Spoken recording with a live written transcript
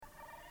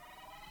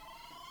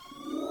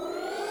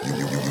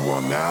You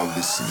are now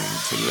listening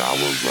to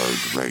Lower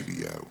Road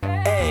Radio.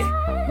 Hey,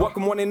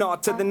 welcome one and all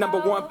to the number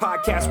one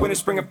podcast, winter,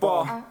 spring, and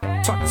fall.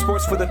 Talking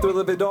sports for the thrill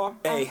of it all.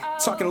 Hey,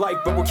 talking life,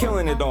 but we're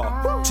killing it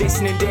all.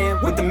 Jason and Dan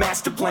with the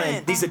master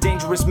plan. These are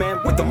dangerous men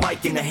with the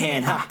mic in the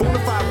hand.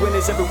 Bonafide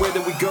winners everywhere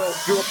that we go.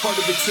 You're a part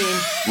of the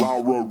team.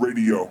 Lower Road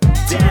Radio.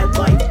 Dad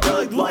light,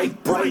 Doug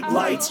light, bright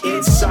lights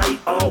in sight.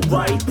 All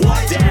right.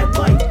 What? Dad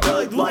light,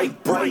 Doug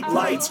light, bright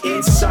lights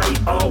in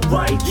sight. All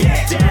right.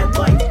 Yeah. Dad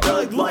light,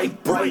 Doug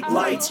light, bright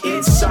lights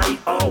in sight.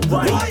 All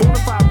right.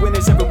 Bonafide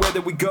winners everywhere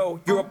that we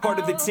go. You're a part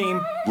of the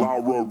team.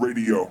 Lower Road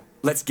Radio.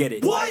 Let's get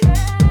it. What?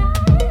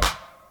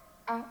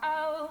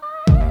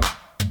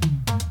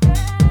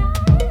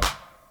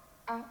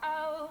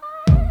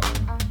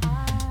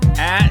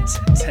 At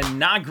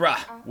Tanagra,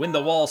 when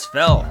the walls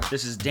fell.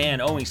 This is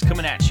Dan Owings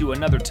coming at you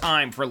another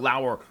time for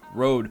Lower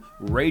Road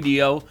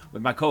Radio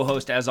with my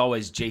co-host, as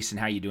always, Jason.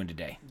 How you doing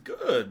today?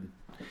 Good.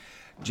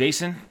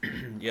 Jason,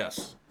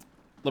 Yes.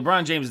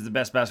 LeBron James is the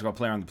best basketball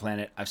player on the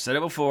planet. I've said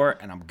it before,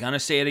 and I'm going to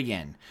say it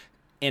again.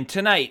 And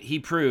tonight, he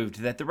proved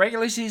that the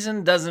regular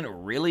season doesn't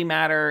really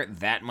matter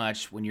that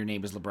much when your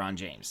name is LeBron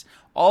James.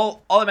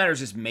 All that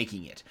matters is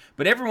making it.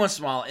 But every once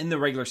in a while, in the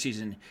regular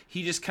season,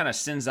 he just kind of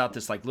sends out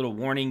this like little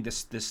warning,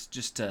 this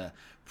just to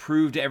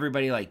prove to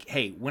everybody, like,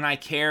 hey, when I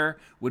care,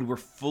 when we're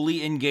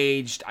fully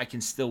engaged, I can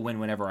still win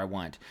whenever I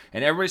want.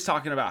 And everybody's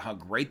talking about how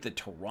great the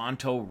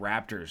Toronto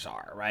Raptors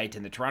are, right?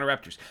 And the Toronto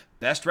Raptors,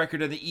 best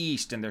record of the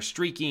East, and they're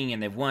streaking,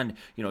 and they've won,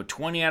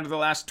 20 out of the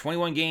last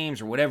 21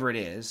 games or whatever it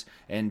is.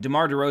 And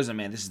DeMar DeRozan,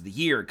 man, this is the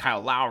year. Kyle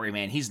Lowry,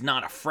 man, he's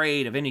not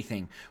afraid of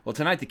anything. Well,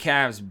 tonight the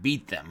Cavs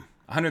beat them.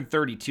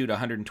 132 to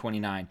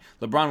 129.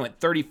 LeBron went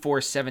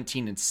 34,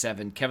 17, and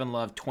 7. Kevin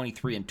Love,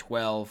 23 and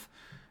 12.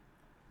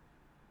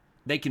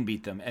 They can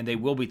beat them, and they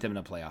will beat them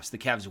in the playoffs. The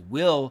Cavs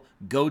will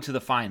go to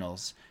the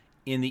finals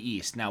in the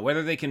East. Now,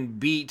 whether they can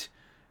beat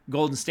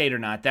Golden State or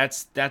not,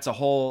 that's a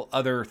whole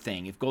other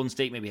thing. If Golden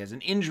State maybe has an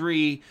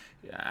injury,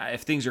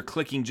 if things are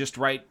clicking just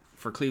right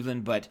for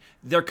Cleveland, but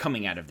they're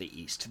coming out of the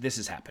East. This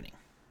is happening.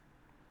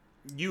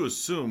 You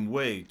assume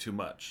way too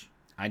much.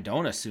 I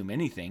don't assume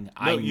anything. No,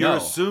 I know. you're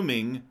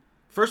assuming.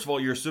 First of all,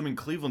 you're assuming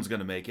Cleveland's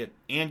going to make it,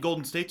 and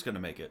Golden State's going to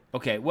make it.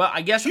 Okay, well,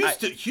 I guess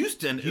Houston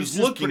is Houston's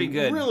looking pretty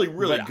good, really,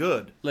 really but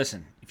good.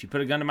 Listen, if you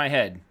put a gun to my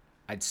head,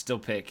 I'd still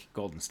pick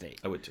Golden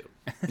State. I would too.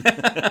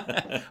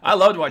 I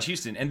love to watch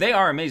Houston, and they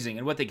are amazing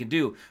in what they can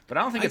do, but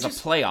I don't think it's a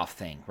playoff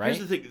thing, right?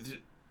 Here's the thing.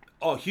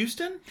 Oh,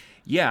 Houston?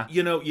 Yeah.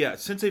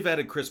 Since they've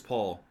added Chris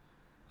Paul,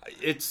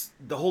 it's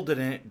the whole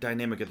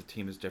dynamic of the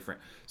team is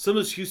different. Some of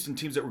those Houston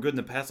teams that were good in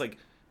the past, like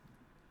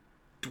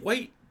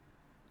Dwight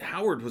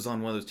Howard was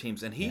on one of those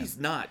teams, and he's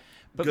not.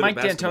 But good Mike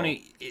at basketball.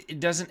 D'Antoni, it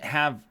doesn't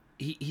have.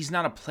 He's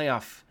not a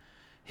playoff.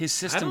 His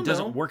system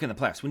doesn't work in the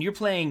playoffs. When you're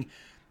playing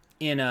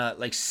in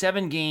like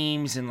 7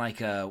 games in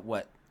like a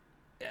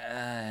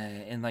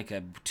in like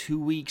a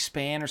 2-week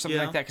span or something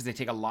like that, because they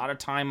take a lot of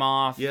time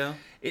off. Yeah,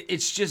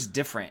 it's just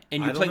different,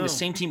 and you're playing the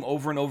same team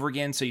over and over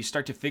again. So you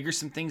start to figure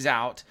some things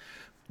out.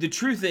 The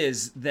truth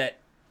is that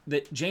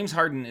James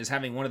Harden is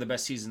having one of the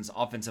best seasons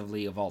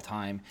offensively of all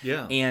time.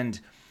 Yeah, and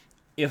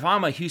if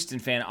I'm a Houston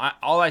fan,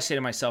 all I say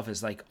to myself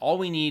is, like, all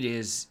we need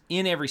is,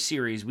 in every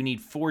series, we need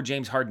 4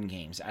 James Harden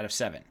games out of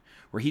 7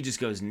 where he just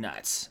goes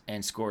nuts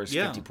and scores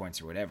 50 points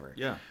or whatever.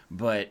 Yeah.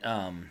 But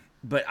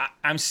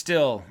I'm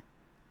still,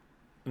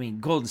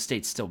 Golden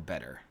State's still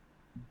better.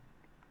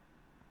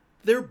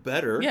 they're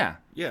better. Yeah.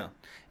 Yeah.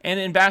 And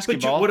in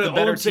basketball, the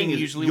better team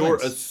usually you're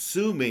wins.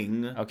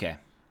 assuming Okay.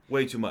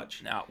 way too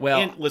much. Now,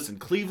 well, and listen,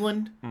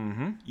 Cleveland,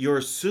 you're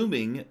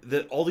assuming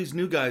that all these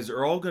new guys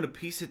are all going to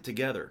piece it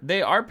together.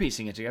 they are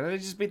piecing it together. They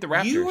just beat the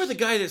Raptors. You are the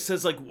guy that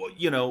says, like,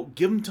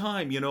 give them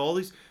time. All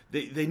these,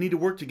 they need to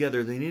work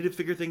together. They need to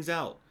figure things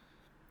out.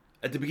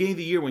 At the beginning of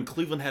the year, when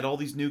Cleveland had all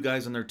these new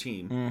guys on their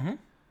team,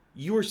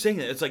 you were saying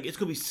that. It's like, it's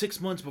going to be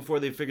 6 months before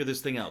they figure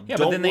this thing out. Yeah,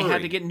 Don't but then they worry.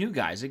 had to get new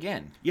guys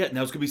again. Yeah,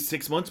 now it's going to be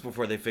 6 months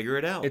before they figure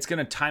it out. It's going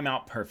to time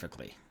out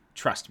perfectly.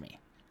 Trust me.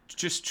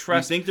 Just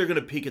trust. You think they're going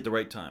to peak at the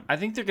right time? I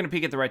think they're going to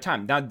peak at the right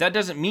time. Now, that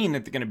doesn't mean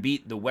that they're going to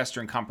beat the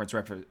Western Conference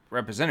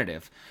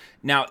representative.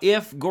 Now,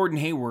 if Gordon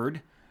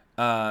Hayward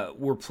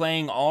were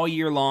playing all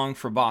year long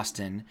for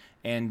Boston,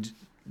 and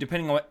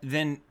depending on what,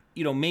 then,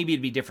 maybe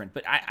it'd be different.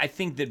 But I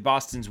think that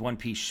Boston's one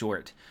piece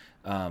short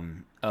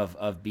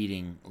of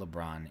beating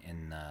LeBron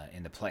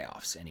in the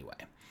playoffs anyway.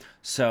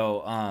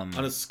 So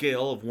on a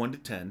scale of 1 to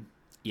 10,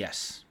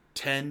 yes,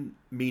 10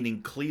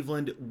 meaning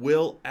Cleveland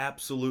will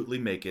absolutely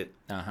make it,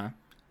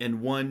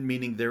 and 1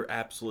 meaning they're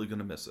absolutely going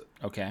to miss it.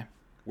 Okay.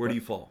 Where do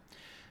you fall?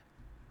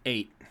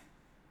 8.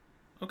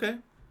 Okay.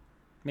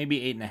 Maybe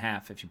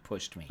 8.5 if you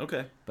pushed me.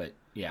 Okay. But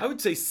yeah, I would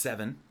say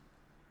 7.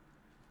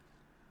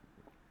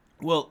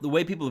 Well, the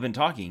way people have been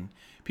talking,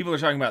 people are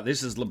talking about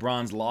this is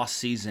LeBron's lost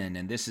season,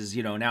 and this is,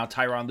 now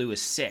Tyronn Lue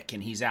is sick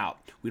and he's out.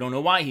 We don't know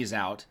why he's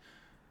out,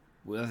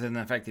 other than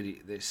the fact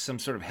that there's some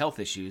sort of health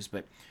issues.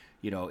 But,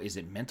 is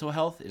it mental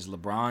health? Is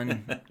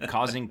LeBron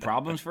causing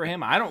problems for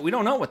him? We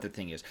don't know what the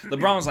thing is.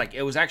 LeBron was like,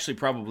 it was actually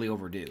probably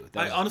overdue.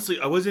 I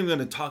wasn't even going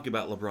to talk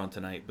about LeBron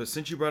tonight, but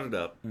since you brought it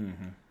up,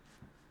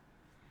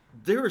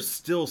 there's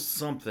still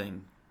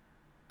something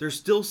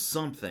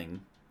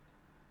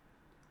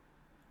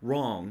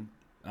wrong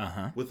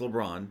with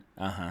LeBron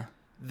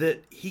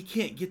that he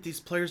can't get these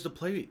players to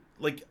play.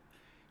 Like,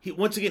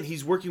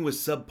 he's working with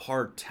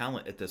subpar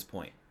talent at this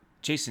point.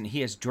 Jason, he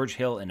has George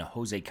Hill and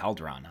Jose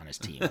Calderon on his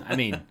team. I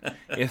mean,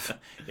 if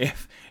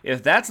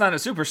that's not a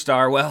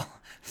superstar, well,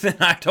 then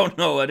I don't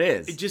know what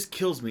is. It just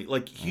kills me.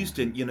 Like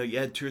Houston, you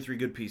had 2 or 3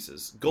 good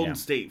pieces. Golden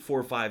State, 4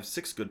 or 5,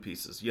 6 good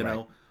pieces. You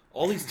know,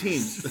 all these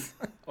teams.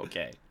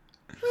 Okay.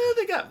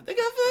 They got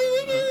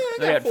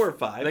 4 or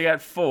 5. They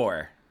got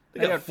 4.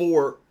 They got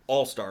 4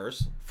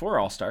 all-stars. 4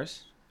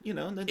 all-stars. And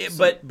then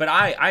but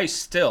I'm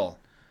still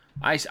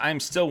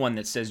one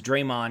that says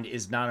Draymond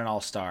is not an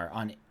all-star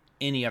on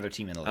any other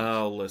team in the league.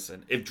 Oh,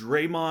 listen. If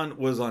Draymond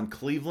was on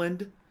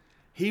Cleveland,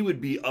 he would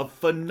be a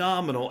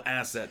phenomenal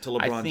asset to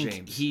LeBron James. I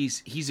think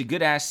he's a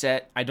good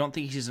asset. I don't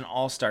think he's an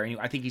all-star.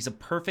 I think he's a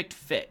perfect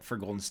fit for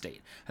Golden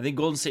State. I think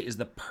Golden State is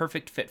the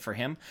perfect fit for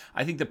him.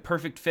 I think the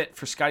perfect fit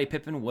for Scottie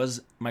Pippen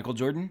was Michael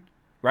Jordan,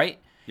 right?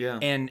 Yeah.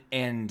 And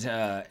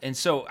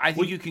so I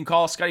think you can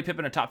call Scottie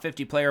Pippen a top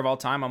 50 player of all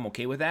time. I'm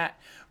okay with that.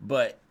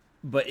 But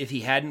if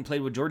he hadn't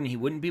played with Jordan, he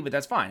wouldn't be, but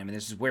that's fine. I mean,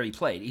 this is where he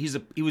played.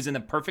 He was in the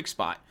perfect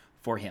spot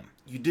for him.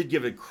 You did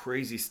give a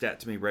crazy stat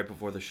to me right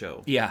before the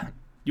show. Yeah.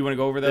 You want to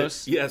go over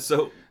those? Yeah,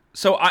 so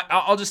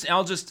I'll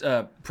just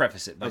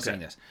preface it by saying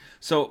this.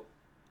 So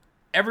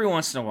every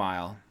once in a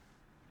while,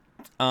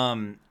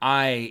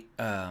 I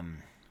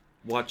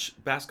watch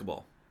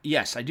basketball.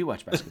 Yes, I do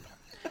watch basketball.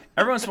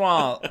 Every once in a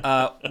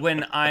while,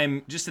 when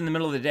I'm just in the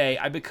middle of the day,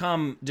 I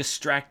become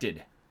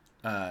distracted,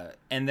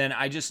 and then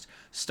I just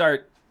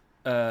start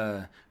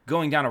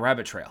going down a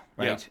rabbit trail,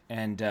 right?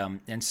 Yeah.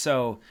 And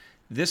so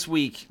this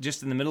week,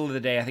 just in the middle of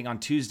the day, I think on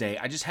Tuesday,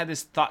 I just had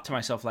this thought to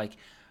myself, like,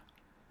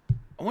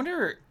 I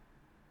wonder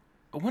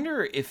how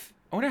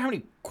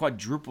many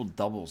quadruple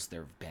doubles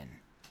there have been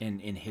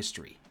in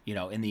history,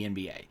 in the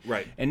NBA.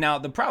 Right. And now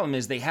the problem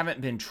is they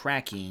haven't been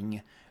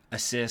tracking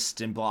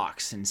assists and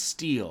blocks and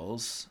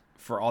steals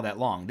for all that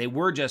long. They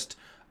were just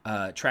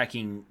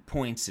tracking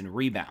points and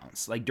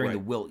rebounds, like during the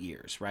Wilt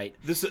years, right?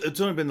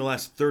 It's only been the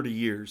last 30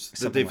 years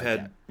that they've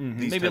had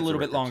these maybe a little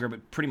bit longer,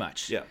 but pretty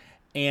much. Yeah.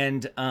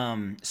 And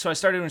so I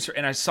started,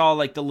 and I saw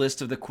like the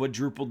list of the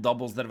quadruple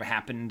doubles that have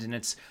happened, and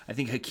I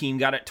think Hakeem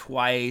got it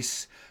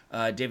twice,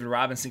 David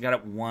Robinson got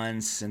it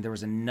once, and there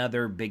was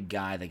another big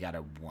guy that got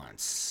it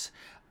once.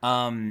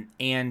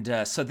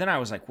 So then I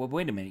was like, well,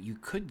 wait a minute, you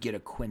could get a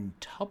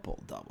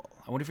quintuple double.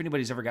 I wonder if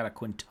anybody's ever got a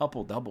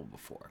quintuple double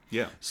before.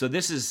 Yeah. So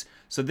here's the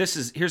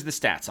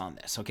stats on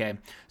this. Okay.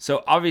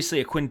 So obviously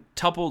a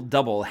quintuple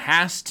double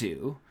has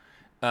to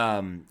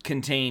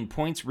contain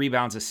points,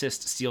 rebounds,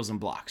 assists, steals, and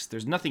blocks.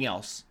 There's nothing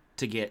else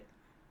to get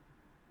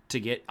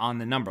on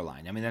the number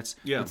line. I mean, that's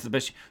the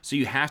best. So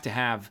you have to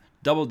have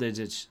double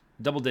digits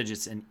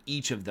in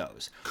each of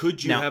those.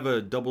 Could you have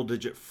a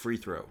double-digit free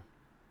throw?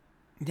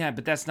 Yeah,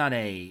 but that's not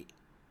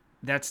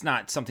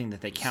something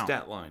that they count.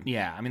 Stat line.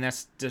 Yeah, I mean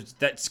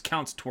that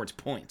counts towards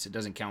points. It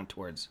doesn't count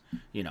towards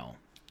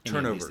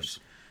turnovers.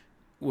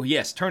 Well,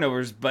 yes,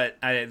 turnovers, but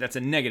that's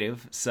a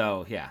negative.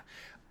 So yeah.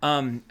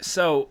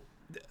 So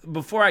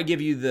before I give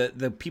you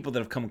the people that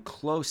have come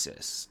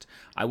closest,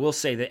 I will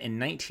say that in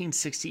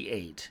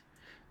 1968,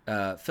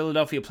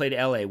 Philadelphia played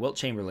LA. Wilt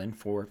Chamberlain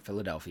for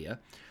Philadelphia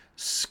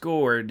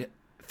scored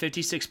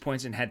 56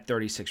 points and had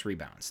 36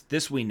 rebounds.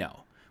 This we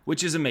know,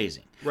 which is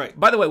amazing. Right.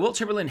 By the way, Wilt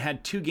Chamberlain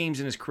had 2 games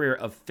in his career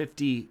of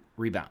 50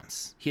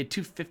 rebounds. He had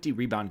 2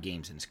 50-rebound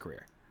games in his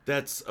career.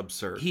 That's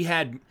absurd.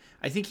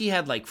 I think he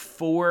had like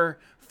 4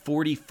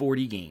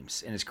 40-40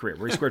 games in his career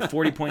where he scored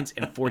 40 points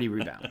and 40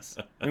 rebounds.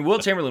 I mean,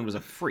 Wilt Chamberlain was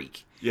a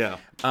freak. Yeah.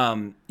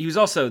 He was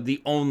also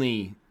the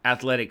only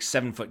athletic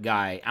 7-foot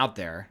guy out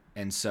there,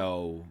 and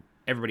so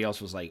everybody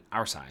else was like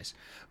our size.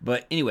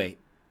 But anyway,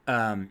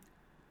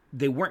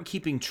 they weren't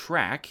keeping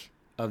track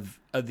of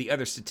the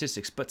other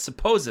statistics, but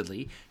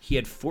supposedly he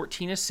had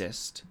 14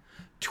 assists,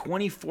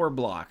 24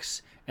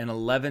 blocks, and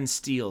 11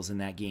 steals in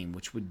that game,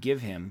 which would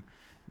give him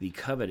the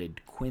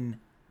coveted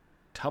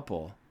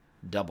quintuple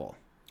double.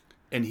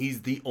 And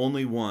he's the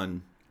only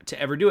one to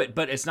ever do it,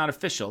 but it's not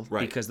official,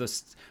 right? Because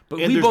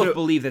we both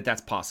believe that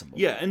that's possible.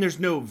 Yeah, and there's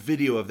no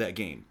video of that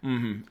game.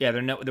 Mm-hmm. Yeah,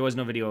 there was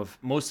no video of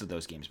most of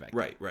those games back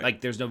then. Right. Like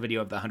there's no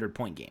video of the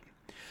 100-point game.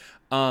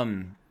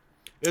 I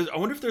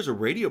wonder if there's a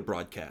radio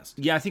broadcast.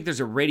 Yeah, I think there's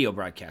a radio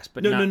broadcast,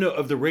 but no,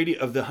 of the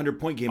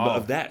 100-point game, but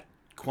of that.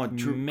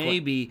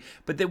 Maybe,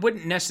 but they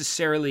wouldn't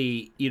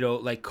necessarily,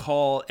 like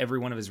call every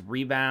one of his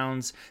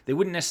rebounds. They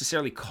wouldn't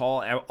necessarily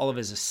call all of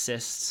his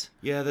assists.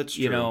 Yeah, that's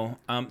true.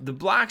 The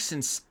blocks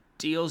and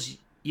steals,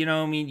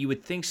 you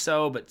would think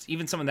so, but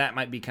even some of that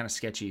might be kind of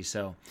sketchy.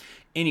 So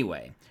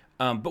anyway,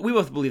 but we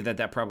both believe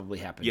that probably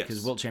happened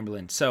because Wilt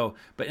Chamberlain. So,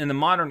 but in the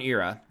modern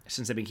era,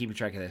 since I've been keeping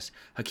track of this,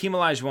 Hakeem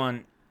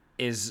Olajuwon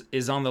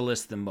is on the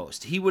list the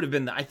most. He would have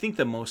been, I think,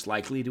 the most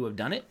likely to have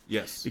done it.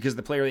 Yes. Because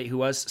the player that he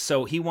was.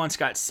 So he once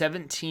got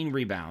 17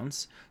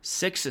 rebounds,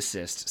 6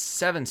 assists,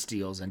 7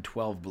 steals, and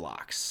 12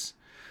 blocks.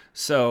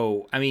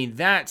 So, I mean,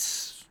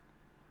 that's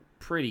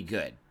pretty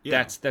good.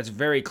 Yeah. That's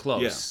very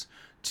close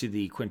to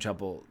the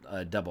quintuple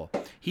double.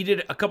 He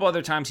did a couple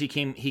other times he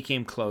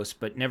came close,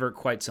 but never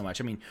quite so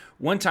much. I mean,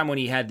 one time when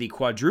he had the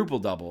quadruple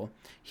double,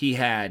 he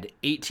had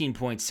 18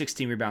 points,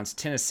 16 rebounds,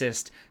 10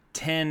 assists,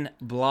 11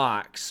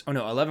 blocks,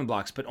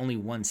 but only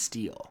 1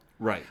 steal.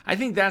 Right. I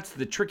think that's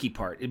the tricky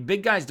part.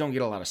 Big guys don't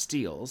get a lot of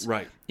steals.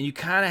 Right. And you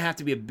kind of have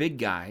to be a big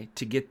guy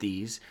to get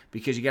these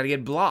because you got to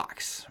get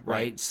blocks,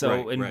 right?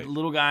 So,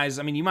 little guys,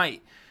 I mean, you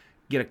might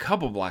get a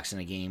couple blocks in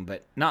a game,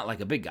 but not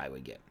like a big guy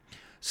would get.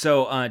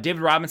 So,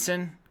 David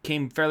Robinson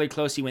came fairly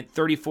close. He went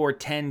 34,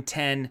 10,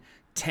 10,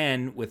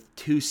 10 with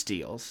 2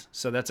 steals.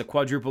 So, that's a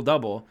quadruple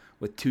double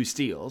with 2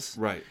 steals.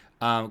 Right.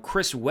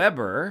 Chris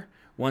Webber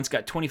once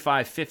got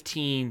 25,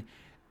 15,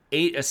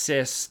 8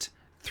 assists,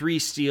 3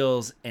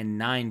 steals, and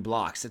 9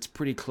 blocks. That's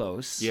pretty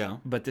close. Yeah.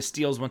 But the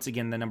steals, once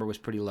again, the number was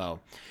pretty low.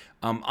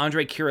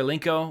 Andrei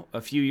Kirilenko a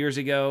few years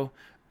ago,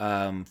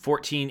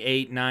 14,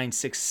 8, 9,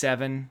 6,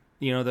 7.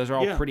 You know, those are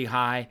all pretty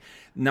high.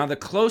 Now, the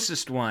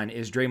closest one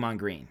is Draymond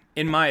Green,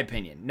 in my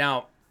opinion.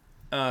 Now,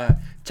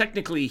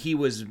 technically, he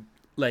was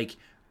like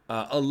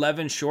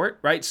 11 short,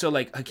 right? So,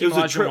 like, Hakeem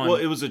Olajuwon...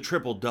 it was a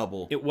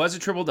triple-double. It was a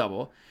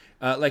triple-double.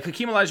 Like,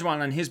 Hakeem Olajuwon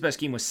on his best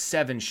game was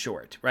 7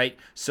 short, right?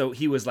 So,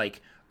 he was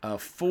like...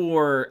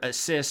 4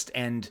 assists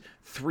and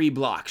 3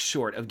 blocks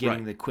short of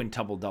getting the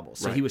quintuple double.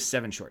 So he was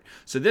 7 short.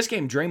 So this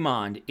game,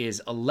 Draymond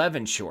is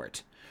 11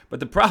 short.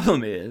 But the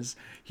problem is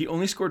he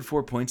only scored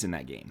 4 points in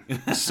that game.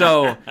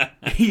 So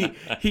he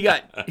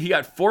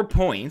got 4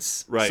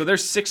 points. Right. So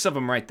there's 6 of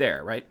them right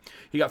there, right?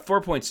 He got 4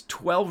 points,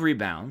 12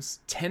 rebounds,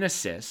 10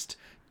 assists,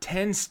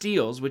 10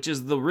 steals, which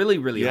is the really,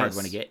 really hard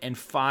one to get, and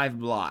 5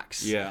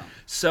 blocks. Yeah.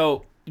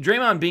 So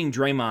Draymond being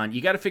Draymond, you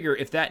got to figure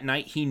if that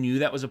night he knew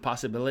that was a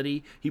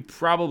possibility, he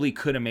probably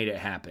could have made it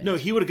happen. No,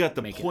 he would have got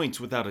the points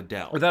without a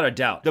doubt. Without a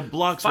doubt. The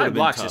blocks 5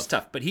 blocks tough. is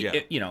tough, but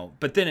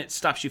but then it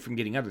stops you from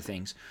getting other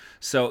things.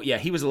 So yeah,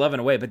 he was 11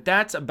 away, but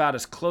that's about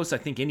as close I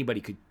think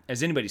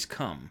anybody's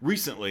come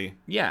recently.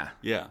 Yeah.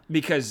 Yeah.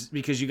 Because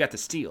you got the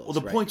steals. Well,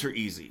 the points are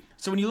easy.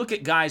 So when you look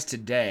at guys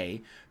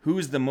today,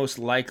 who's the most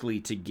likely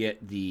to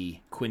get the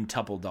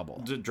quintuple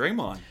double?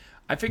 Draymond.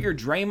 I figure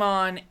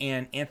Draymond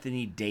and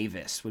Anthony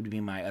Davis would be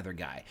my other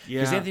guy.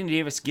 Because Anthony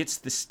Davis gets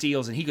the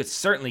steals, and he could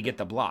certainly get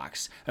the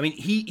blocks. I mean,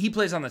 he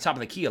plays on the top of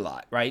the key a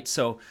lot, right?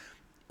 So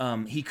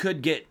he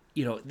could get,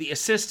 the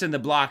assists and the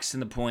blocks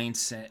and the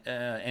points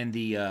and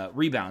the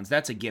rebounds.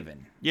 That's a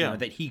given. Yeah.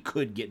 That he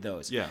could get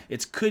those. Yeah.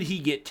 It's could he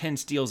get 10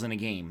 steals in a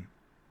game?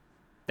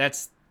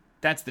 That's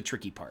the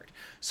tricky part.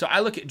 So I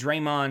look at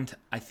Draymond.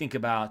 I think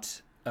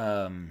about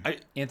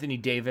Anthony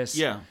Davis.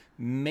 Yeah.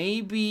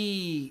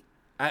 Maybe...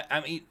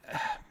 I mean,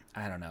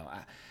 I don't know.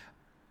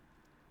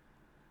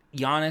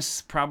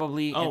 Giannis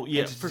probably. Oh,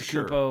 yeah, for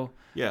sure.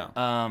 Yeah.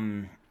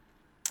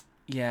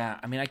 Yeah,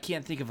 I mean, I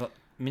can't think of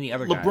many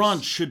other guys.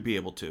 LeBron should be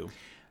able to.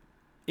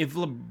 If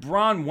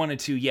LeBron wanted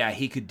to, yeah,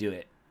 he could do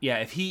it.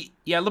 Yeah,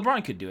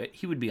 LeBron could do it.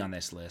 He would be on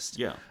this list.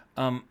 Yeah.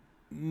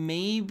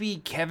 Maybe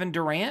Kevin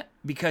Durant,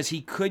 because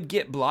he could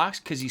get blocks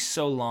because he's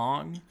so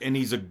long. And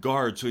he's a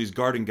guard, so he's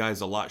guarding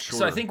guys a lot shorter.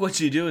 So I think what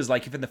you do is,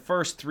 like, if in the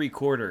first 3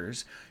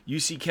 quarters,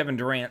 you see Kevin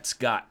Durant's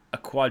got a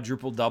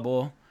quadruple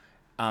double,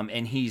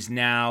 and he's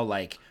now,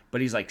 but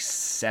he's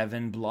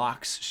 7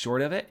 blocks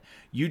short of it,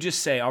 you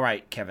just say, all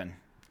right, Kevin,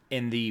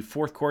 in the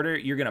 4th quarter,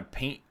 you're going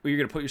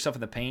to put yourself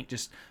in the paint,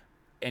 just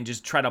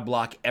try to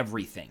block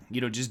everything.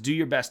 Just do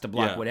your best to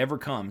block whatever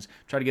comes.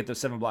 Try to get those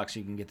 7 blocks so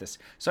you can get this.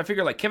 So I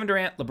figure Kevin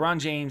Durant, LeBron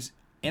James,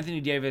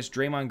 Anthony Davis,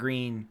 Draymond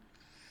Green,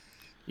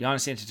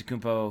 Giannis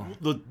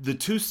Antetokounmpo. The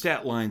 2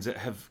 stat lines that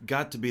have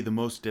got to be the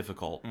most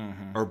difficult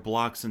are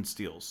blocks and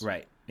steals.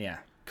 Right, yeah.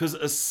 Because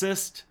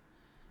assist,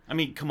 I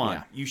mean, come on.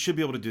 Yeah. You should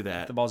be able to do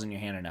that. The ball's in your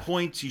hand enough.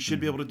 Points, you should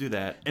be able to do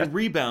that. And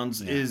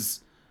rebounds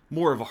is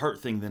more of a heart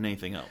thing than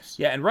anything else.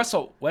 Yeah, and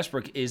Russell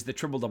Westbrook is the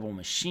triple-double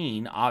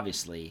machine,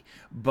 obviously,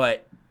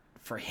 but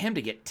for him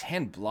to get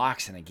 10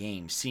 blocks in a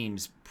game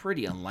seems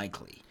pretty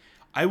unlikely.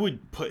 I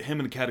would put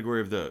him in the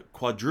category of the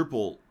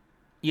quadruple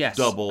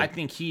double. Yes, I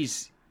think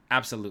he's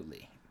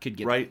absolutely could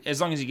get right. As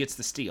long as he gets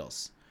the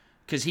steals.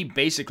 Because he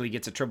basically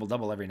gets a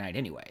triple-double every night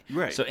anyway.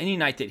 Right. So any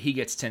night that he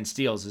gets 10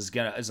 steals is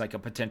like a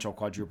potential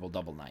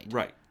quadruple-double night.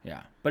 Right.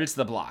 Yeah. But it's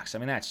the blocks. I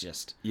mean, that's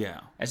just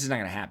not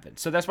going to happen.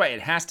 So that's why it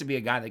has to be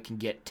a guy that can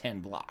get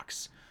 10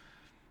 blocks.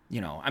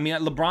 I mean,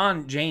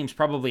 LeBron James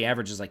probably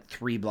averages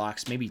 3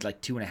 blocks, maybe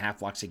 2.5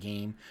 blocks a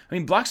game. I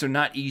mean, blocks are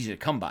not easy to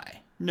come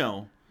by.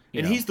 No.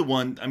 And he's the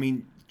one, I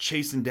mean,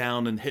 chasing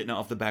down and hitting it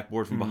off the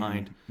backboard from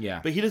behind. Yeah.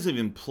 But he doesn't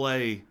even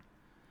play.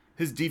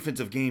 His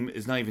defensive game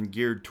is not even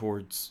geared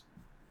towards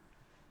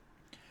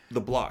the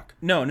block.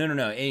 No.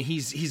 And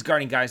he's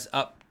guarding guys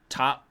up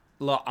top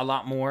a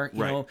lot more.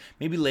 You know,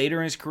 maybe later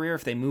in his career,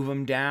 if they move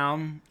him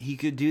down, he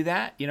could do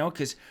that.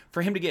 Because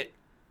for him to get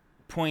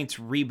points,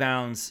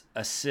 rebounds,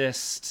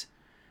 assists,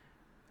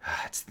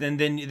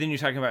 then you're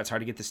talking about it's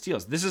hard to get the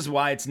steals. This is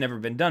why it's never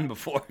been done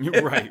before.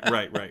 Right.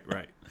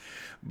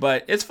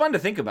 But it's fun to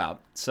think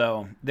about.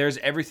 So there's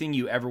everything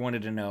you ever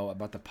wanted to know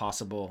about the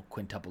possible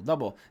quintuple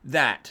double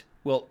that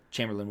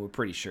Chamberlain, we're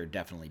pretty sure,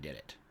 definitely did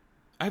it.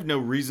 I have no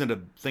reason to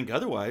think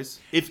otherwise.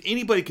 If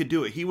anybody could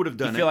do it, he would have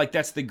done it. You feel like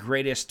that's the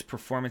greatest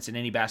performance in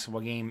any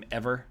basketball game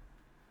ever?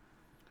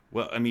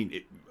 Well, I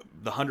mean,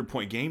 the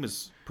 100-point game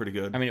is pretty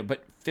good. I mean,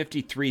 but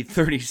 53,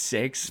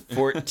 36,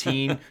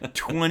 14,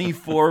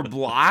 24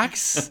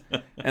 blocks,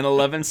 and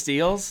 11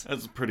 steals?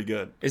 That's pretty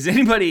good. Is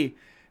anybody...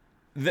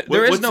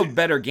 there is no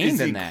better game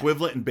than that. Is the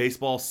equivalent in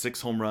baseball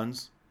 6 home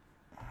runs?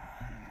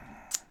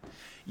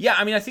 Yeah,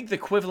 I mean, I think the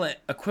equivalent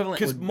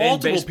Because in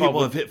multiple baseball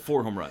people have hit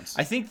 4 home runs.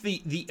 I think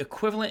the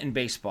equivalent in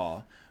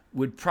baseball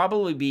would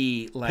probably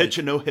be like... Pitch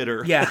a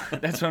no-hitter. Yeah,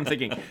 that's what I'm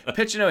thinking.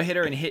 Pitch a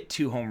no-hitter and hit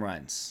 2 home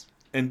runs.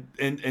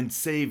 And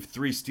save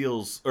 3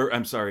 steals, or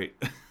I'm sorry,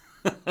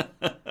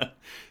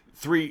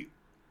 3.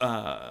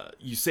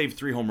 You save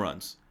 3 home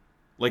runs,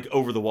 like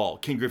over the wall,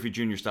 King Griffey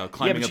Jr. style,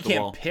 climbing up the wall. Yeah,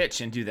 but you can't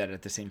pitch and do that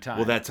at the same time.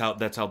 Well, that's how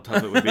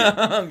tough it would be.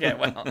 Okay,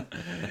 well,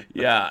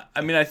 yeah.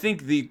 I mean, I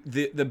think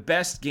the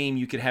best game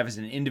you could have as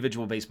an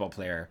individual baseball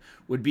player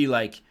would be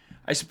like,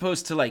 I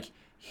suppose, to like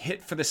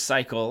hit for the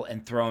cycle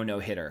and throw a no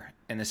hitter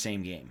in the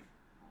same game.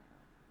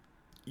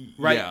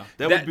 Right. Yeah,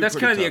 that's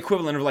kind of the tough.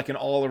 equivalent of like an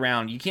all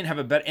around. You can't have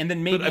a bet, and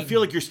then maybe But I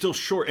feel like you're still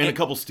short and a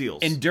couple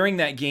steals. And during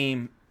that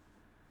game,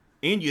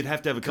 And you'd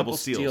have to have a couple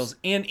steals.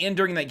 and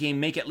during that game,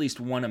 make at least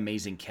one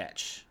amazing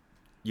catch.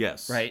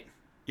 Yes. Right.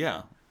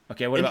 Yeah.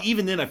 Okay. What And about?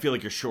 even then, I feel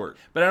like you're short.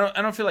 But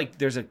I don't feel like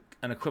there's an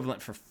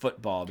equivalent for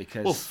football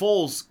because. Well,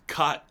 Foles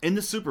caught in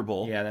the Super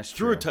Bowl. Yeah, that's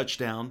threw true. a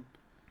touchdown.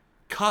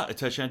 Caught a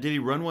touchdown. Did he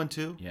run one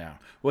too? Yeah.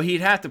 Well,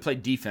 he'd have to play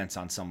defense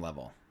on some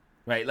level,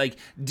 right? Like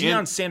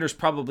Deion Sanders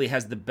probably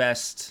has the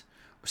best.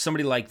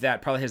 Somebody like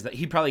that probably has that.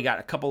 He probably got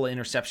a couple of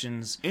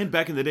interceptions. And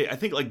back in the day, I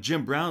think like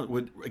Jim Brown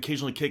would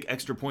occasionally kick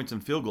extra points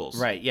and field goals.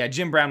 Right. Yeah.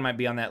 Jim Brown might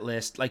be on that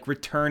list. Like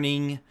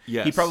returning.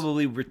 Yes. He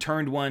probably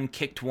returned one,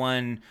 kicked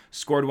one,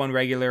 scored one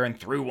regular, and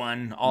threw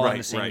one all in Right,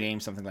 the same right. game.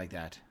 Something like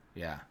that.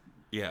 Yeah.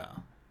 Yeah.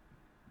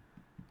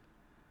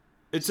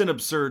 It's an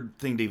absurd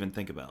thing to even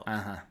think about.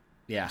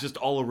 Yeah. Just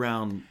all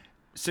around.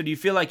 So do you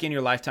feel like in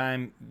your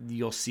lifetime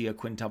you'll see a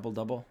quintuple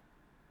double?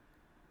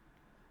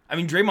 I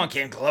mean, Draymond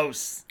came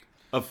close.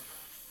 Of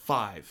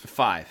 5.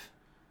 5.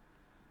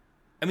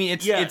 I mean,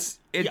 it's Yeah,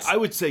 I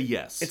would say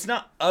yes. it's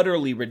not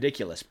utterly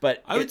ridiculous,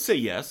 but I would say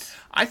yes.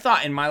 I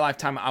thought in my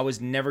lifetime I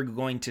was never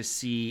going to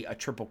see a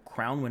triple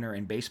crown winner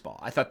in baseball.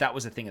 I thought that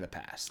was a thing of the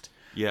past.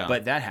 Yeah.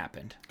 But that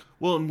happened.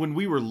 Well, and when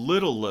we were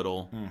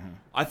little,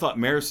 I thought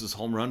Maris's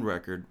home run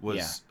record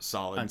was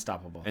solid.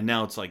 Unstoppable. And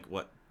now it's like,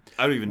 what?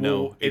 I don't even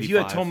know. Well, if you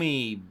had 85. told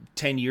me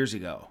 10 years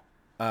ago,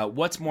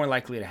 what's more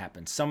likely to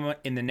happen? Someone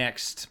in the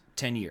next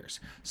 10 years,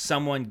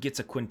 someone gets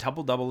a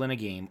quintuple double in a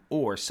game,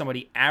 or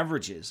somebody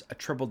averages a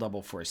triple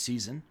double for a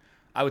season.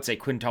 I would say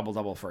quintuple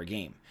double for a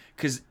game,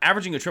 because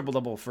averaging a triple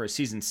double for a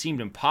season seemed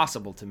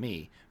impossible to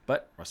me.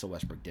 But Russell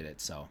Westbrook did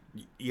it, so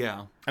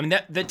Yeah. I mean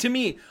that to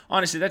me,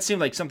 honestly, that seemed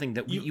like something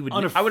that you would.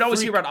 on a I would always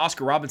freak- hear about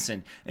Oscar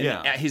Robinson and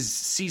Yeah. at his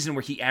season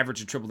where he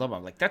averaged a triple double.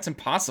 I'm like, that's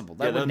impossible.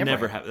 That That'll would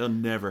never happen. That'll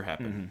never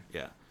happen.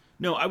 Yeah.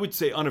 No, I would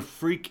say on a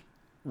freak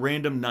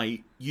random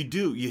night, you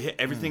hit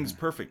everything's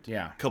perfect.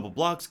 Yeah. Couple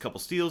blocks, couple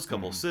steals,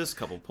 couple assists,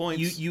 couple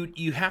points.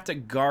 You have to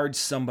guard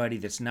somebody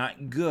that's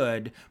not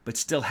good but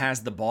still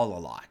has the ball a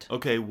lot.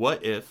 Okay,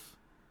 what if?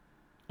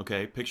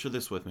 Okay, picture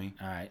this with me.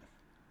 All right.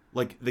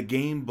 Like the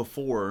game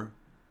before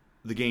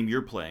the game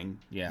you're playing,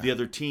 Yeah. the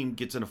other team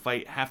gets in a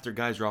fight, half their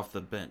guys are off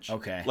the bench.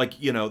 Okay. Like,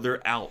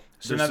 they're out.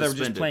 So now they're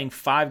just playing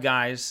 5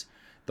 guys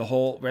the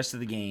whole rest of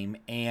the game,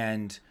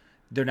 and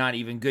they're not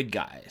even good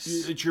guys.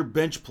 It's your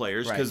bench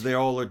players because Right. they're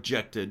all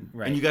ejected,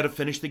 Right. and you got to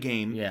finish the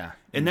game. Yeah.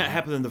 And that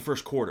happened in the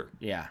first quarter.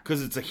 Yeah.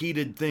 Because it's a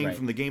heated thing Right.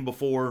 from the game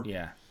before.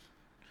 Yeah.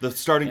 The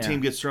starting Yeah.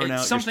 team gets thrown It's out.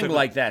 You're something stuck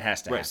like with- that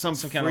has to Right, happen.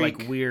 some kind of like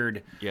freak-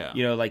 weird. Yeah.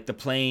 Like the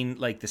plane,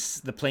 like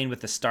the plane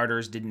with the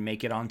starters didn't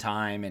make it on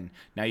time, and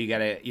now you got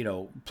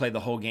to play the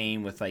whole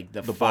game with like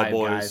the ball 5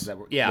 boys, guys that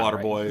were water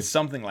right. boys.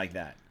 Something like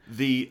that.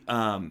 The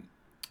now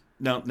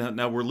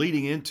we're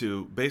leading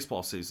into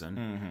baseball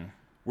season,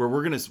 where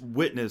we're going to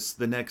witness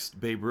the next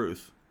Babe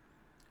Ruth.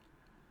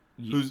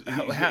 He's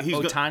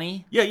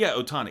Ohtani? Yeah,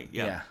 Ohtani.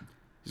 Yeah. Yeah.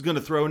 He's going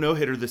to throw a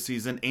no-hitter this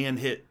season and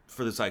hit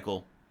for the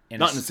cycle.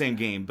 Not in the same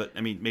game, but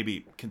I mean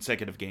maybe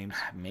consecutive games.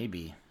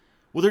 Maybe.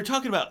 Well, they're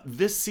talking about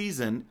this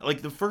season,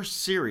 like the first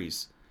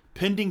series,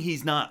 pending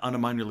he's not on a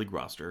minor league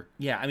roster.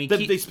 Yeah, I mean,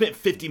 They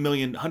spent $50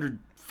 million,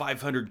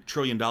 $500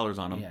 trillion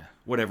on him. Yeah.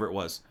 Whatever it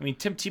was. I mean,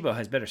 Tim Tebow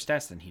has better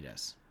stats than he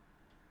does.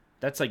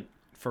 That's like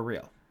for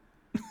real.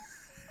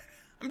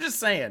 I'm just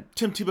saying.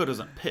 Tim Tebow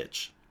doesn't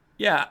pitch.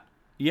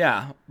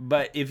 Yeah,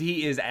 but if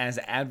he is as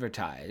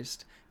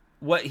advertised,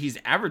 what he's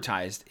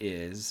advertised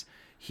is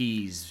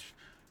he's,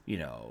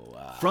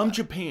 From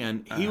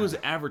Japan, he was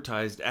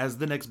advertised as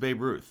the next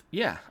Babe Ruth.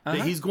 yeah, That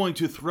uh-huh. he's going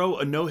to throw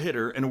a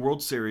no-hitter in a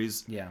World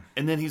Series. Yeah.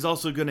 And then he's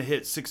also going to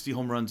hit 60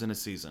 home runs in a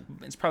season.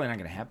 It's probably not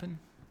going to happen.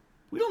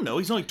 We don't know.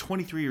 He's only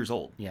 23 years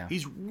old. Yeah.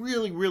 He's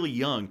really, really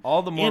young.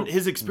 All the more- And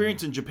his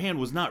experience in Japan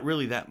was not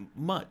really that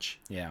much.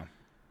 Yeah.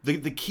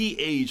 The key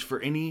age for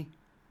any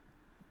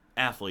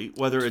athlete,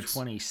 whether it's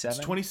 27?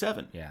 It's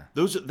 27. Yeah.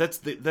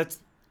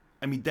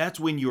 That's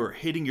when you're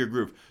hitting your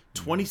groove.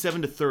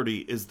 27 to 30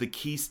 is the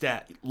key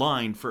stat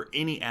line for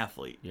any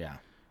athlete. Yeah.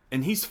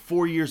 And he's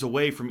 4 years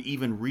away from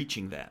even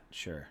reaching that.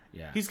 Sure.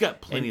 Yeah. He's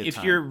got plenty and of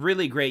time. If you're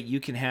really great,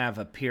 you can have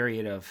a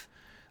period of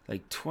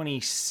like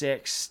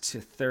 26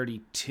 to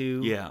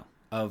 32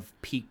 of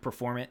peak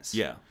performance.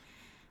 Yeah.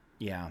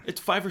 Yeah.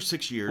 It's 5 or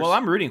 6 years. Well,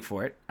 I'm rooting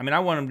for it. I mean, I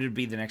want him to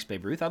be the next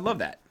Babe Ruth. I'd love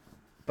that.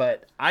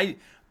 But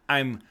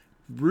I'm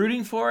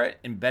rooting for it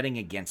and betting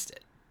against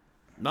it.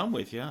 No, I'm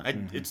with you.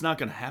 It's not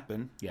going to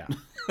happen. Yeah.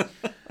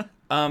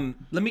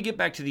 Let me get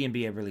back to the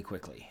NBA really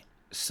quickly.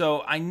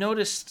 So I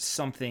noticed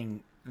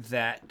something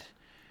that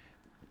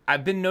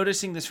I've been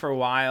noticing this for a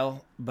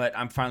while, but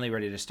I'm finally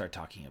ready to start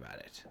talking about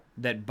it.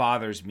 That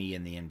bothers me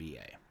in the NBA.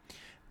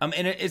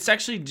 And it's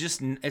actually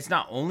it's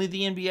not only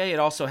the NBA. It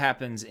also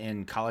happens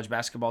in college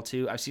basketball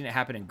too. I've seen it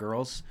happen in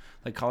girls,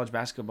 like college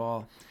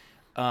basketball.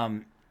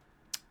 And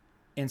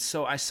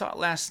so I saw it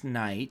last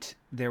night.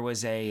 There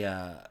was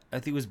I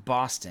think it was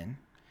Boston,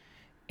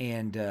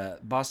 and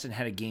Boston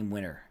had a game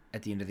winner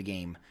at the end of the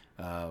game.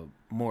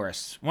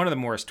 Morris, one of the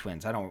Morris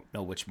twins. I don't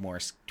know which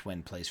Morris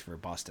twin plays for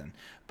Boston,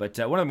 but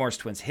one of the Morris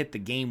twins hit the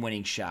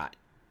game-winning shot,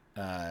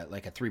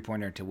 like a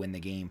three-pointer to win the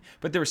game.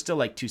 But there was still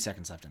like 2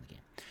 seconds left in the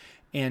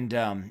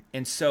game,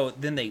 and so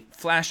then they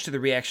flashed to the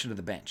reaction of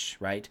the bench,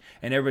 right?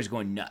 And everybody's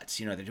going nuts.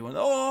 They're doing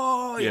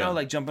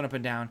like jumping up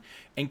and down.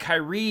 And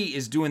Kyrie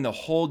is doing the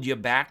hold you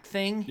back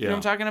thing. You know what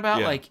I'm talking about?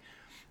 Yeah. Like.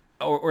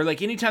 Or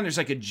like anytime there's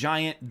like a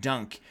giant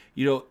dunk,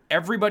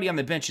 everybody on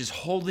the bench is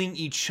holding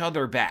each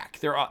other back.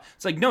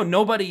 It's like, no,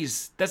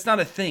 that's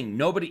not a thing.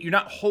 You're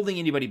not holding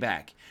anybody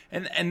back.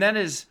 And that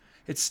is,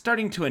 it's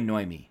starting to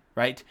annoy me,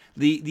 right?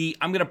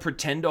 I'm going to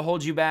pretend to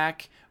hold you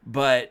back,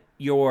 but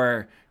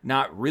you're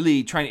not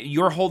really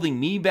you're holding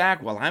me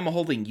back while I'm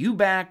holding you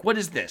back. What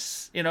is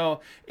this?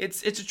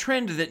 It's a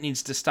trend that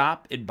needs to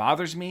stop. It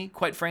bothers me,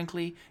 quite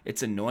frankly.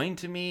 It's annoying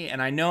to me.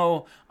 And I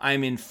know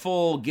I'm in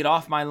full get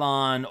off my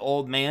lawn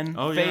old man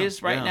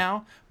phase right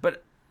now,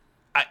 but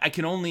I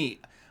can only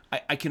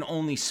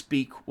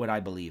speak what I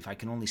believe. I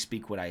can only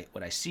speak what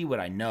I see, what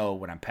I know,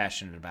 what I'm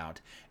passionate about.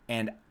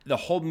 And the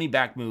hold me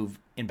back move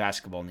in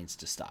basketball needs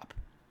to stop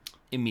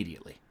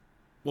immediately.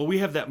 Well, we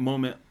have that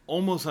moment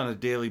almost on a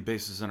daily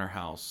basis in our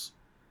house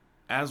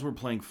as we're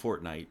playing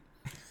Fortnite,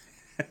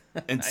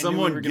 and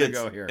someone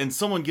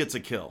gets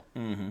a kill.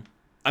 Mm-hmm.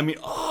 I mean,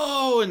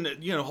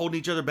 holding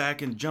each other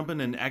back and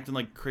jumping and acting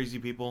like crazy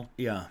people.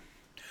 Yeah,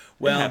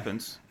 well, it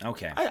happens.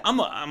 Okay,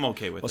 I'm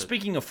okay with it. Well,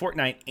 speaking of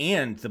Fortnite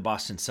and the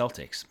Boston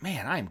Celtics,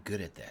 man, I'm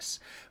good at this.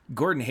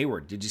 Gordon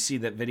Hayward, did you see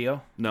that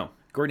video? No.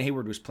 Gordon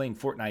Hayward was playing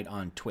Fortnite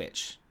on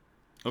Twitch.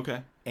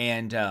 Okay.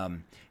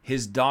 And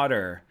his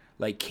daughter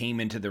came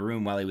into the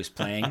room while he was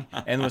playing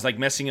and was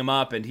messing him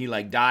up, and he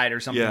died or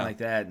something like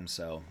that. And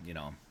so,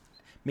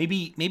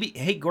 maybe,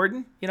 hey,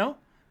 Gordon,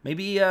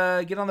 maybe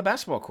get on the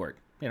basketball court,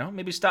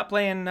 maybe stop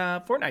playing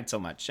Fortnite so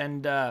much.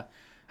 And I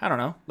don't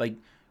know,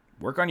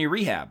 work on your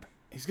rehab.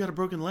 He's got a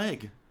broken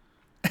leg.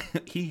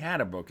 He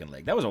had a broken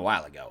leg. That was a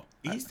while ago.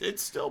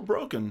 It's still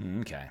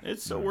broken. Okay.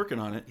 It's still working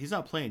on it. He's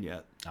not playing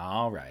yet.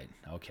 All right.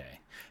 Okay.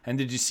 And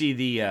did you see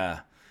the,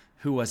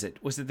 who was it?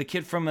 Was it the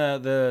kid from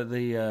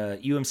the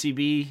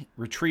UMCB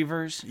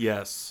Retrievers?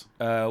 Yes.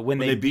 When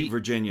they beat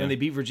Virginia. When they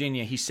beat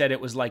Virginia, he said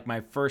it was like my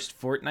first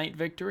Fortnite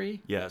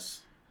victory. Yes.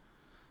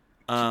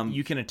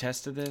 You can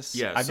attest to this?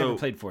 Yeah. I've never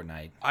played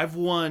Fortnite. I've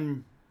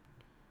won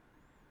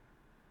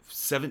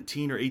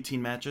 17 or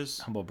 18 matches.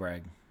 Humble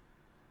brag.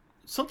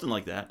 Something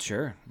like that.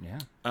 Sure, yeah.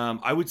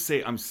 I would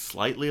say I'm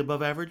slightly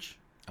above average.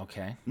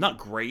 Okay. Not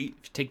great.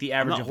 If you take the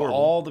average of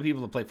all the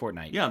people that play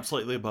Fortnite. Yeah, I'm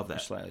slightly above that. You're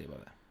slightly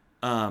above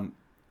that.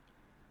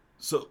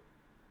 So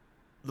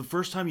the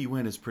first time you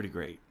win is pretty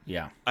great.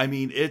 Yeah. I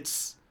mean,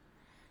 it's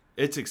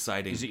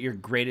exciting. Is it your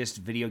greatest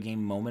video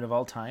game moment of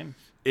all time?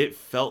 It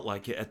felt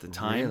like it at the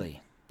time. Really?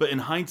 But in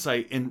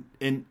hindsight, in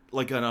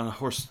on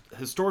a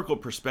historical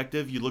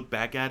perspective, you look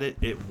back at it,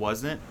 it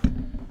wasn't.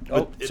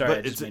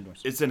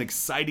 It's an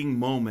exciting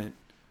moment.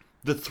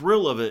 The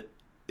thrill of it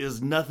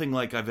is nothing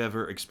like I've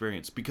ever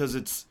experienced, because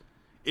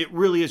it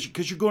really is,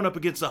 because you're going up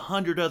against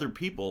 100 other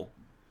people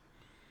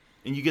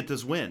and you get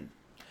this win.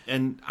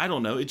 And I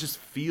don't know, it just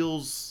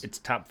feels... It's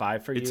top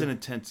 5 for you? It's an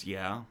intense,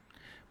 yeah.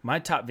 My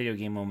top video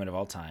game moment of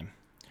all time...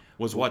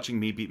 was watching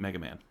me beat Mega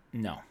Man.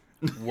 No.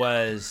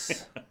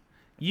 Was...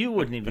 You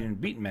wouldn't even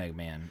beat Mega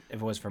Man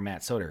if it was for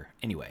Matt Soder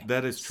anyway.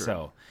 That is true.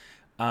 So,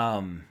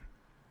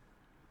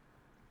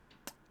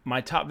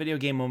 my top video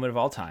game moment of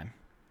all time...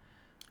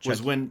 was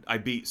when I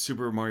beat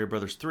Super Mario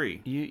Brothers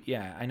 3.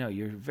 Yeah, I know.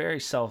 You're very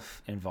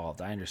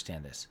self-involved. I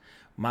understand this.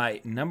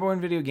 My number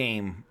one video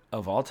game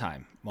of all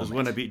time was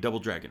when I beat Double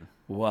Dragon.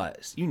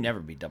 You never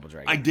beat Double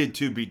Dragon. I did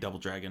too beat Double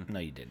Dragon. No,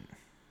 you didn't.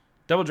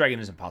 Double Dragon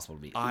is impossible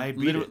to beat. I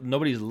beat it.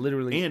 Nobody's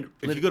literally... And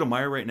if you go to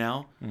Meijer right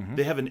now,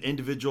 they have an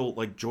individual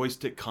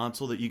joystick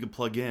console that you can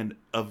plug in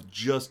of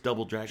just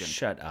Double Dragon.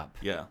 Shut up.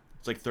 Yeah.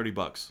 It's like $30.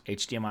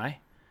 HDMI?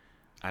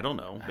 I don't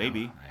know.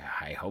 Maybe.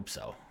 I hope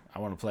so. I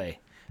want to play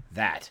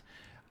that.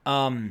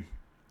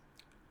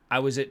 I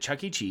was at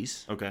Chuck E.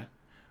 Cheese. Okay.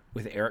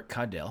 With Eric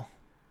Caudell.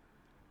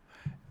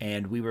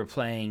 and we were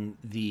playing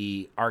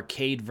the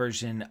arcade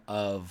version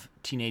of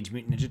Teenage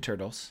Mutant Ninja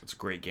Turtles. It's a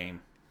great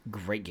game.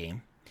 Great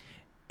game.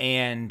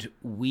 And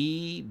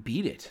we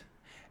beat it.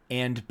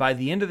 And by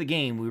the end of the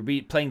game, we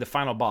were playing the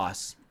final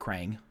boss,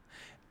 Krang,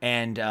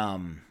 and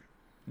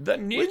the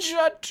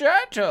Ninja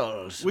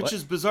Turtles. Which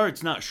is bizarre.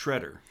 It's not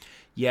Shredder.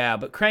 Yeah,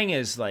 but Krang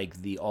is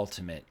like the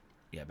ultimate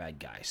bad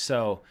guy.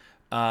 So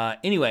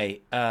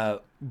anyway,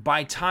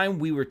 by time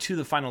we were to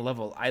the final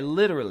level, I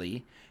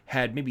literally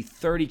had maybe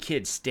 30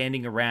 kids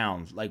standing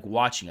around like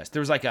watching us.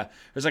 There was like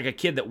a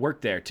kid that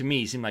worked there. To me,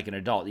 he seemed like an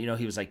adult. You know,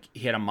 he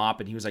had a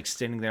mop and he was like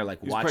standing there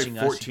like watching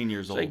us. 14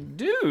 years old. Like,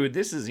 dude,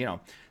 this is,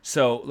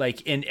 So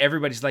like, and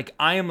everybody's like,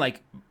 I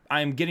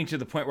am getting to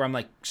the point where I'm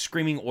like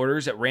screaming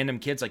orders at random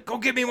kids, like, go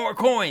get me more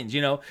coins.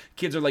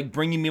 Kids are like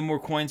bringing me more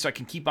coins so I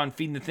can keep on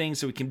feeding the thing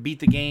so we can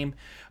beat the game.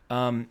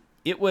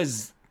 It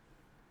was,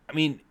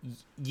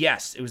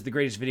 yes, it was the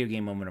greatest video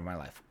game moment of my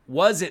life.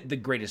 Was it the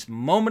greatest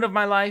moment of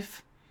my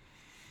life?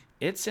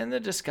 It's in the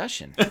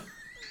discussion.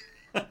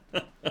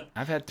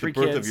 I've had 3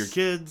 kids. The birth of your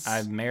kids.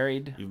 I'm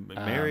married. You've been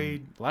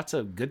married. Lots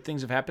of good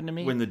things have happened to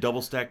me. When the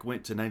double stack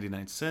went to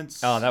 99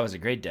 cents. Oh, that was a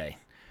great day.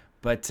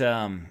 But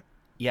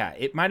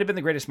it might have been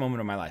the greatest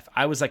moment of my life.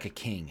 I was like a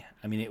king.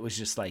 It was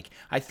just like,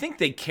 I think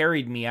they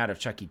carried me out of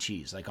Chuck E.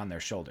 Cheese, like on their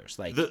shoulders,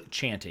 like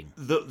chanting.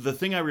 The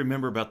thing I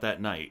remember about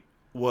that night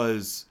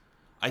was,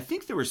 I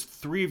think there was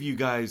 3 of you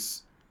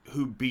guys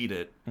who beat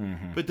it,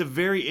 but at the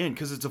very end,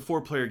 because it's a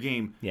 4-player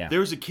game, there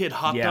was a kid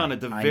hopped on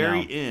at the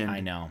very end. I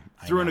know.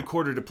 Threw in a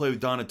quarter to play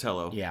with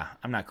Donatello. Yeah,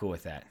 I'm not cool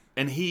with that.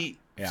 And he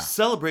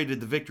celebrated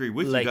the victory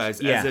with you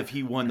guys as if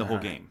he won the whole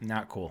game.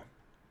 Not cool.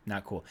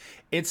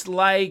 It's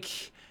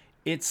like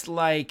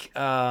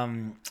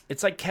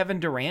Kevin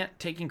Durant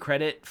taking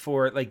credit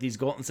for like these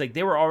goals. It's like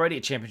they were already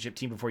a championship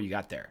team before you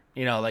got there.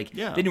 They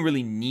didn't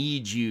really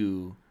need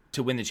you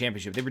to win the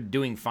championship. They were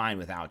doing fine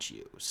without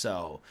you.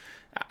 So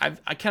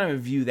I kind of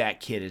view that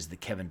kid as the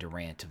Kevin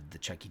Durant of the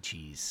Chuck E.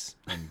 Cheese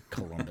in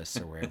Columbus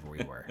or wherever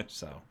we were.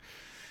 So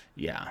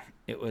yeah,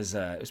 it was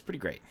pretty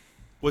great.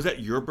 Was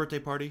that your birthday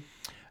party?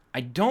 I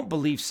don't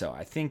believe so.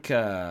 I think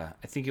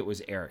it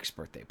was Eric's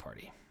birthday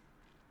party.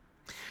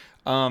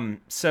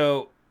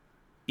 So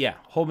yeah,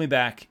 hold me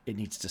back. It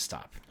needs to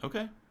stop.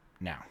 Okay.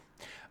 Now.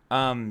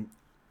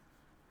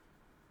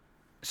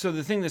 So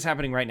the thing that's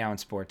happening right now in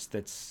sports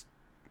that's,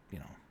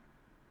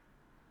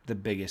 the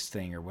biggest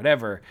thing or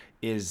whatever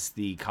is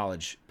the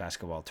college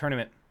basketball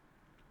tournament.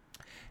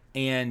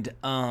 And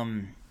a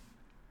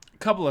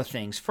couple of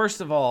things. First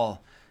of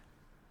all,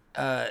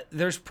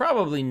 there's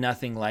probably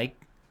nothing like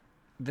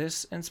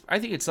this. And I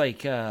think it's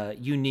like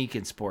unique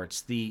in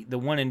sports. The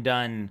one and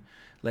done,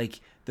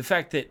 like the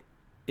fact that,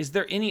 is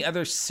there any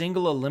other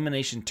single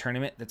elimination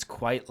tournament that's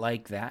quite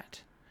like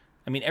that?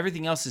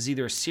 Everything else is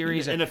either a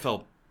series.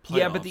 NFL playoffs.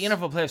 Yeah, but the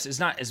NFL playoffs is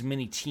not as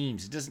many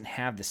teams. It doesn't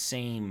have the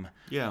same,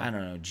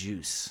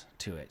 juice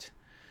to it.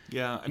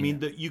 Yeah,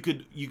 you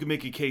could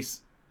make a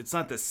case. It's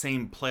not the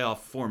same playoff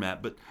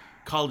format, but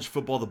college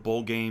football, the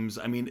bowl games,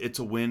 it's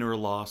a win or a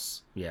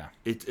loss. Yeah.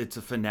 It's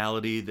a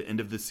finality, the end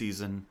of the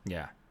season.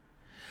 Yeah.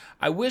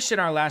 I wish in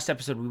our last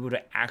episode we would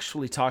have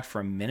actually talked for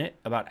a minute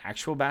about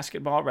actual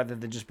basketball rather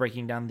than just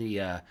breaking down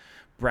the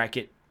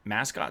bracket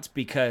mascots,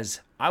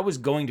 because I was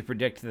going to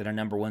predict that a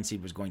number 1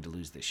 seed was going to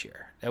lose this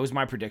year. That was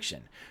my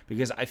prediction,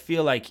 because I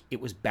feel like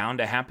it was bound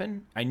to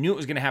happen. I knew it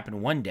was going to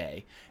happen one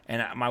day,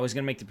 and I was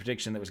going to make the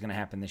prediction that was going to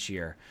happen this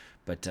year,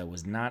 but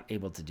was not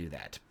able to do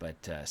that.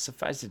 But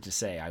suffice it to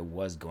say, I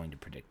was going to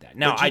predict that.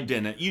 Now, but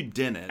you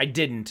didn't. I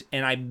didn't,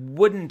 and I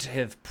wouldn't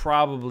have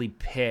probably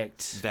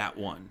picked that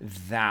one,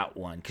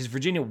 because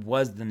Virginia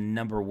was the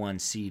number 1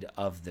 seed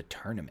of the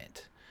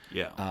tournament.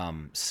 Yeah.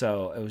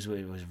 So it was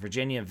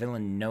Virginia,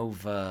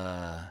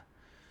 Villanova,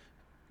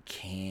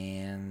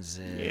 Kansas.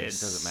 Yeah, it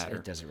doesn't matter.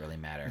 It doesn't really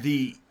matter.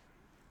 The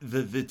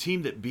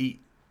team that beat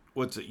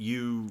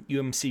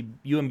UMBC,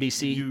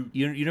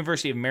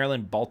 University of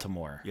Maryland,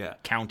 Baltimore. Yeah.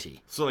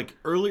 County. So like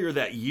earlier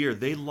that year,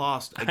 they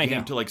lost a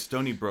game to like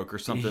Stony Brook or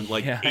something,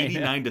 like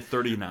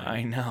 89-39.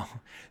 I know.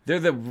 They're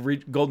the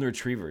Golden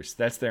Retrievers.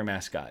 That's their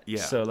mascot.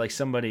 Yeah. So like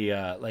somebody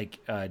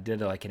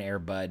did like an Air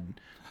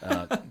Bud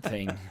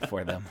thing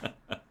for them.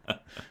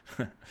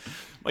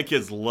 My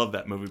kids love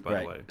that movie, by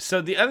the way. So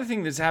the other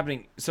thing that's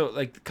happening, so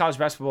like college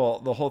basketball,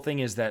 the whole thing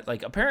is that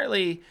like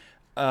apparently,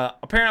 I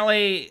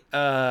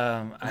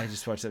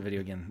just watched that video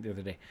again the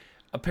other day.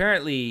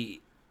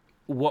 Apparently,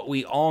 what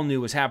we all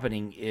knew was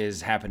happening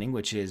is happening,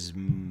 which is, I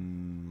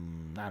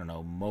don't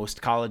know,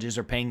 most colleges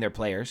are paying their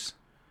players.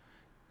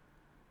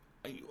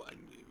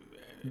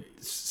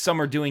 Some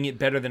are doing it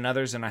better than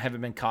others, and I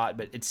haven't been caught,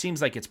 but it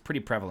seems like it's pretty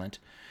prevalent.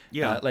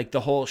 Yeah. Like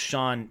the whole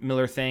Sean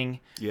Miller thing,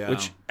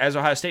 which as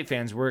Ohio State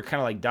fans, we're kind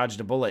of like dodged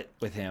a bullet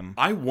with him.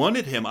 I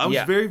wanted him. I was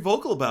very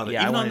vocal about it,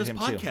 even on this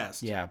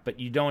podcast. Too. Yeah,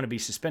 but you don't want to be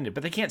suspended.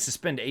 But they can't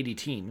suspend 80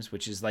 teams,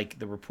 which is like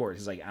the report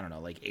is like, I don't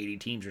know, like 80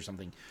 teams or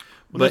something.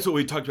 Well, that's what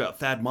we talked about.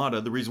 Thad Matta,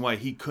 the reason why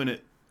he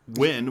couldn't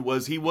win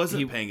was he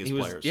wasn't paying his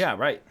players. Yeah,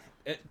 right.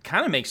 It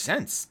kind of makes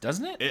sense,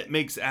 doesn't it? It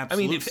makes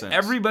absolute sense. If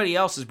everybody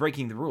else is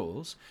breaking the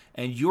rules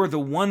and you're the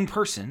one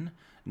person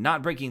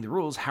not breaking the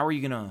rules, how are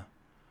you gonna?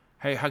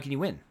 How can you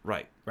win?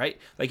 Right. Right.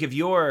 Like if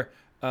you're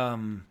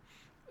in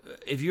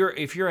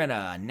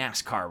a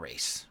NASCAR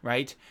race,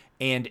 right,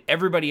 and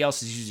everybody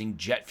else is using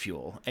jet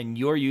fuel and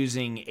you're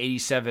using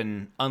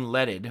 87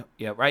 unleaded,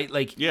 right?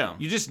 Like, you're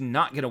just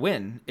not going to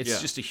win.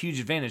 It's just a huge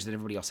advantage that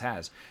everybody else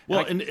has.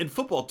 Well, in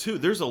football, too,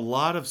 there's a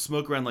lot of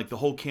smoke around, like the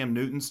whole Cam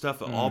Newton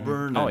stuff at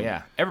Auburn. Oh,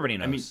 yeah. Everybody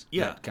knows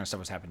that kind of stuff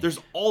was happening. There's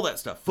all that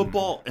stuff.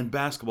 Football and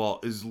basketball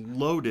is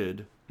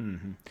loaded.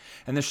 And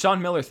the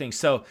Sean Miller thing.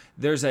 So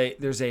there's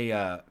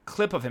a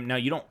clip of him. Now,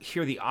 you don't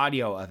hear the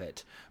audio of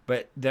it,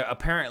 but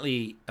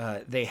apparently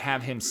they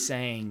have him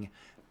saying,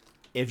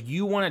 if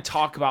you want to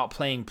talk about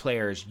playing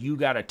players, you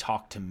got to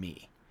talk to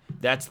me.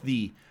 That's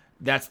the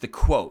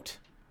quote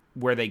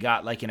where they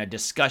got like in a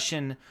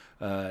discussion.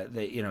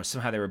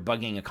 Somehow they were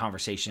bugging a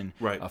conversation,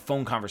 right. A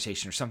phone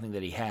conversation or something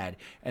that he had,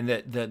 and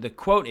the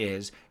quote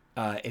is,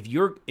 if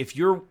you're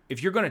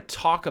going to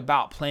talk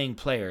about playing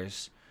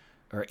players,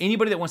 or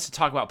anybody that wants to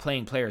talk about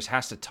playing players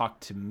has to talk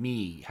to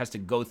me, has to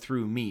go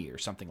through me, or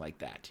something like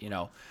that.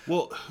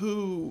 Well,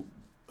 who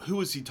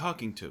is he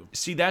talking to?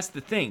 See, that's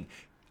the thing.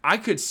 I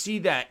could see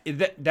that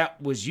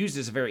was used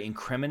as a very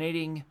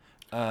incriminating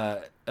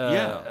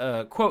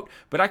quote,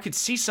 but I could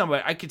see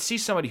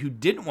somebody who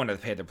didn't want to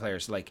pay their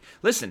players. Like,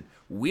 listen,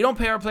 we don't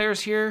pay our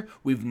players here.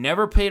 We've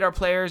never paid our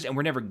players, and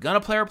we're never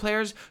gonna play our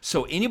players.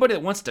 So anybody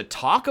that wants to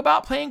talk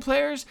about playing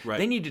players,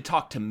 they need to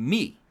talk to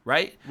me,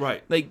 right?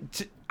 Right. Like,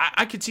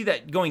 I could see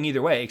that going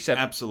either way.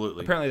 Except,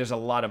 absolutely, apparently, there's a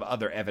lot of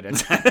other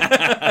evidence.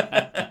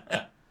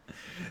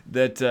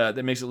 That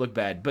makes it look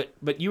bad,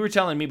 but you were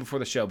telling me before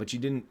the show, but you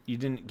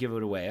didn't give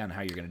it away on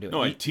how you're going to do it.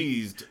 No, I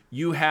teased.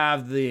 You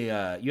have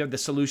the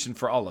solution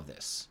for all of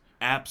this.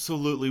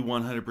 Absolutely,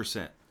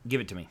 100%.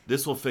 Give it to me.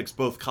 This will fix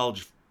both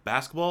college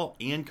basketball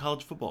and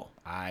college football.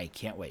 I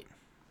can't wait.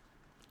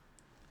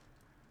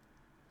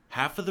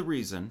 Half of the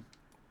reason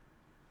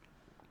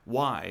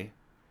why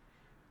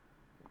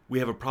we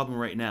have a problem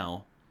right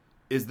now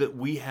is that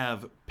we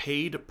have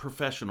paid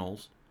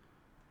professionals,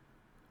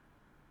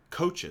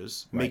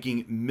 coaches,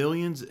 making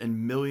millions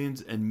and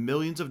millions and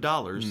millions of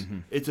dollars.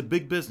 It's a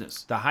big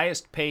business. The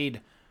highest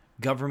paid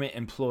government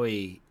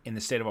employee in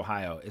the state of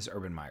Ohio is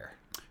Urban Meyer.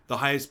 The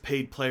highest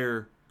paid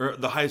player, or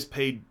the highest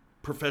paid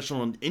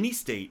professional in any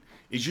state,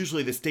 is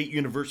usually the state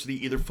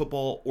university, either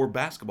football or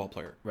basketball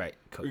player. Right,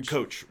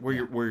 coach,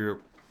 wherever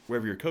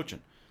you're coaching.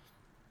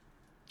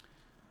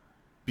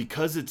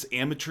 Because it's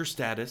amateur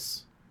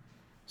status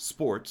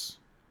sports,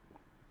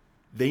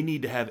 they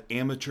need to have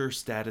amateur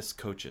status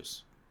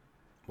coaches.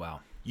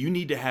 Wow. You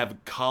need to have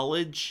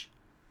college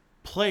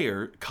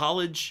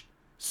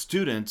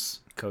students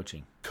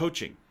coaching.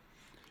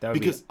 That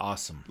would be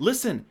awesome.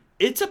 Listen,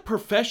 it's a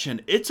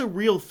profession. It's a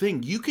real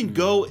thing. You can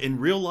go in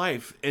real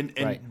life and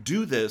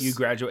do this. You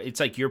graduate. It's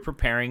like you're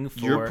preparing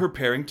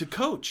to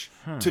coach,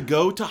 to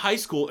go to high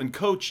school and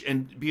coach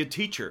and be a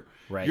teacher.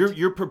 Right.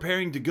 You're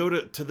preparing to go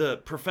to the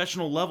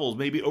professional levels,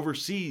 maybe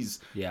overseas,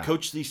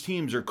 coach these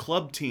teams or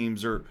club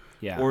teams or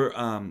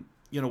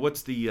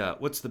what's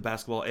the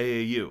basketball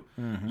AAU?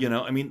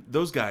 I mean,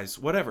 those guys,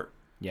 whatever.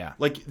 Yeah.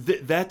 Like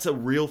that's a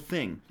real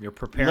thing. You're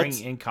preparing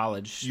in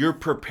college. You're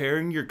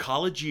preparing your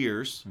college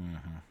years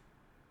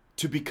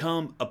to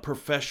become a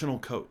professional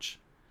coach.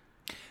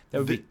 That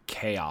would be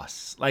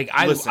chaos. Like,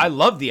 I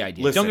love the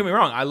idea. Don't get me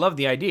wrong. I love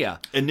the idea.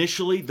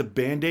 Initially, the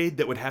Band-Aid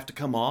that would have to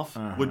come off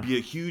would be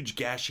a huge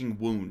gashing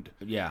wound.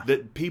 Yeah.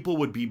 That people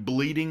would be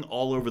bleeding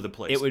all over the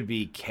place. It would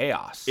be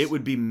chaos. It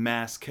would be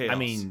mass chaos. I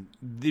mean,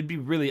 it'd be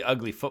really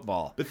ugly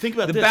football. But think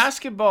about the this.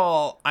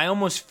 basketball, I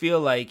almost feel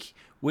like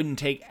wouldn't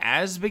take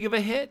as big of a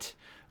hit,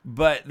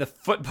 but the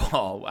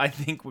football, I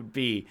think, would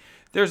be...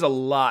 There's a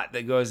lot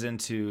that goes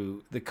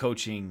into the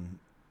coaching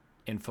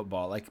in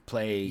football, like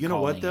play, you know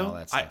calling, what though? and all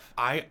that stuff.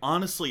 I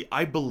honestly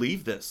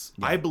believe this.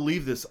 Yeah. I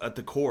believe this at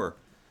the core,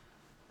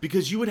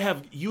 because you would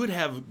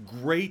have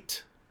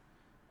great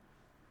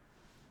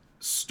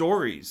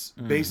stories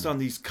based on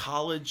these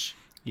college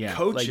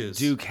coaches. Like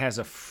Duke has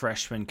a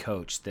freshman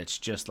coach that's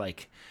just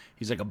like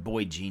he's like a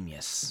boy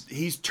genius.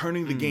 He's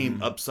turning the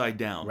game upside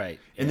down, right?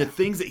 And the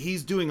things that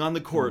he's doing on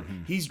the court,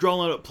 he's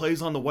drawing up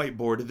plays on the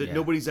whiteboard that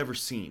nobody's ever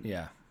seen.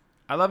 Yeah,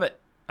 I love it.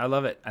 I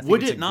think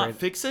would it not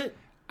fix it?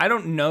 I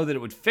don't know that it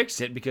would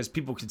fix it because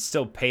people could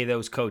still pay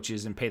those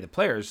coaches and pay the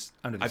players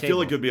under the table. I feel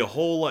like it would be a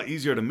whole lot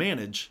easier to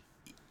manage.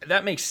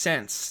 That makes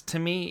sense to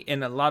me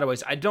in a lot of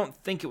ways. I don't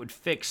think it would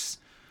fix.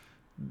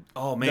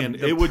 Oh man,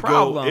 the it would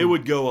problem. It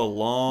would go a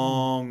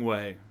long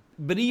way.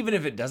 But even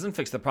if it doesn't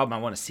fix the problem,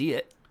 I want to see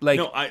it. Like,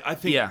 no, I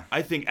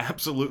think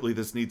absolutely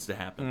this needs to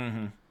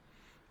happen.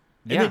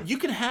 And then you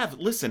can have,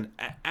 listen,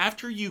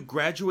 after you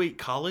graduate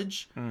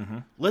college,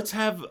 let's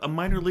have a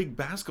minor league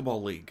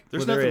basketball league.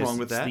 There's nothing wrong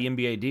with that. It's the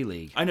NBA D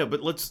League. I know,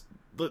 but let's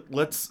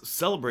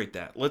celebrate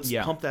that. Let's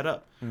pump that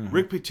up.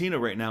 Rick Pitino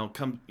right now,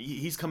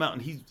 he's come out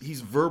and he's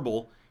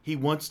verbal. He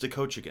wants to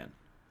coach again.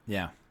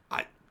 Yeah.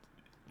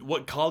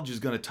 what college is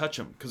going to touch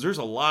him, because there's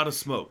a lot of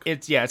smoke.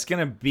 It's going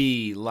to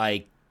be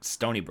like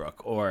Stony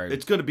Brook, or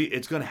It's going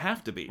to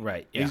have to be.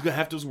 Right, And he's yeah. going to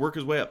have to work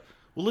his way up.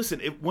 Well,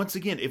 listen, once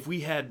again, if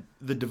we had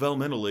the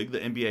developmental league, the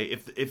NBA,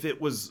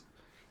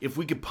 if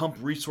we could pump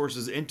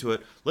resources into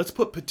it, let's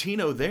put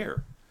Patino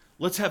there.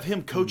 Let's have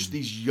him coach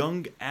these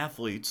young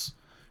athletes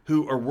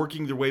who are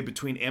working their way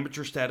between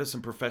amateur status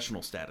and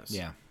professional status.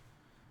 Yeah.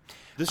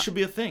 This should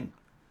be a thing.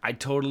 I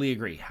totally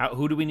agree.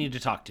 Who do we need to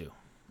talk to?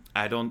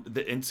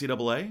 The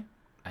NCAA?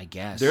 I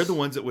guess. They're the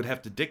ones that would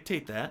have to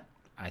dictate that.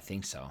 I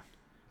think so.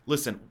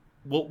 Listen,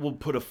 we'll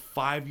put a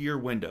 5-year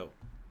window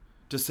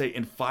to say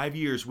in 5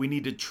 years we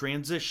need to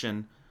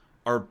transition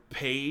our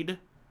paid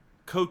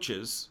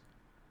coaches,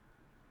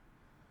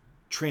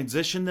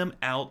 transition them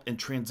out, and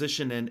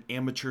transition in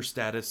amateur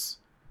status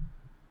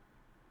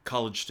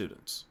college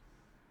students.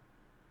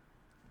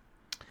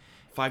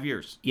 5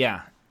 years.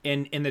 Yeah.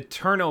 And the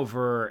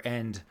turnover,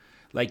 and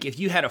like if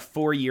you had a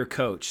 4-year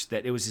coach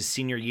that it was his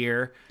senior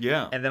year,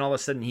 Yeah. and then all of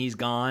a sudden he's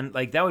gone,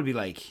 like that would be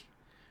like,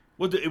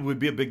 Well, it would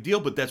be a big deal,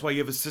 but that's why you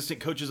have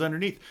assistant coaches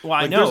underneath. Well,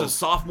 I like, know. There's a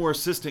sophomore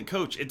assistant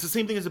coach. It's the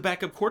same thing as a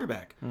backup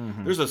quarterback.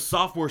 There's a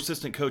sophomore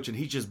assistant coach, and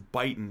he's just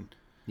biting,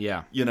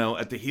 yeah.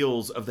 at the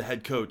heels of the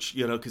head coach,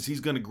 because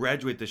he's going to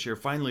graduate this year.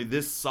 Finally,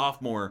 this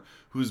sophomore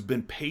who's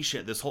been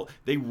patient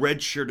they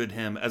redshirted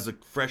him as a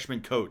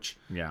freshman coach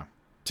Yeah.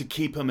 to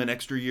keep him an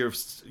extra year of,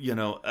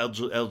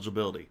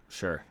 eligibility.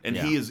 Sure. And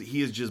yeah.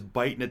 he is just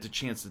biting at the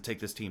chance to take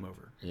this team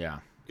over. Yeah.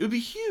 It would be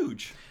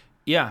huge.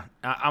 Yeah.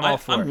 I'm all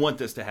for I it. want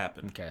this to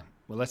happen. Okay.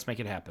 Well, let's make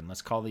it happen.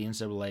 Let's call the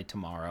NCAA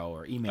tomorrow,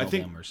 or email I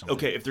think, them or something.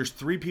 okay, if there's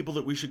 3 people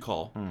that we should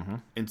call,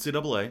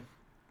 NCAA,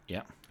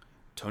 Yeah.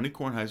 Tony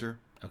Kornheiser,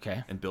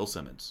 Okay. and Bill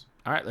Simmons.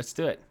 All right, let's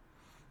do it.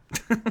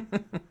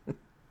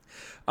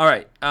 All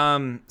right.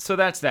 So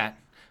that's that.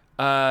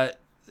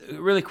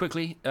 Really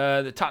quickly,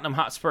 the Tottenham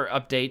Hotspur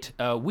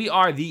update. We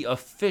are the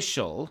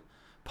official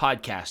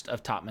podcast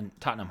of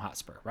Tottenham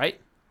Hotspur, right?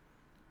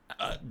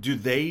 Do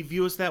they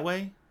view us that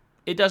way?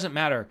 It doesn't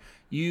matter.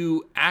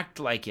 You act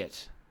like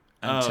it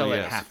until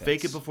it happens.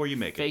 Fake it before you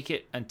make it. Fake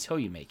it until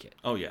you make it.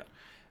 Oh, yeah.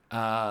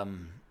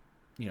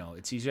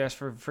 It's easier to ask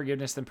for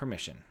forgiveness than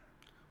permission.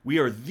 We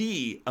are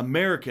the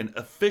American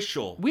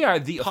official We are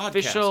the podcast.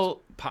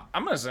 official.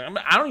 I'm gonna say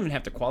I don't even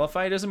have to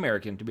qualify it as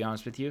American, to be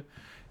honest with you.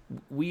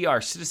 We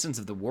are citizens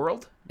of the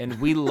world, and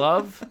we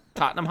love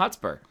Tottenham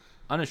Hotspur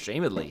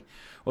unashamedly.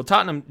 Well,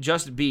 Tottenham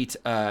just beat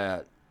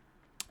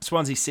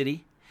Swansea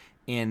City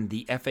in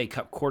the FA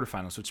Cup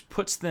quarterfinals, which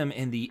puts them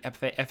in the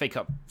FA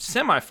Cup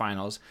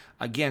semifinals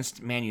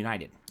against Man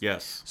United.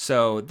 Yes.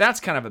 So that's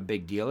kind of a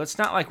big deal. It's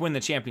not like win the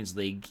Champions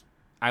League.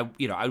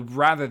 I'd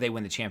rather they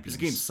win the Champions. Is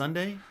the game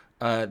Sunday?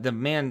 No,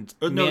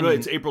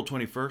 it's April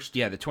 21st.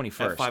 Yeah, the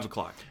 21st. At 5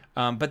 o'clock.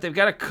 But they've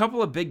got a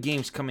couple of big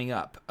games coming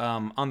up.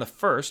 On the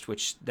 1st,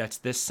 which that's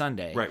this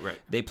Sunday. Right.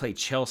 They play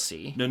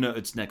Chelsea. No,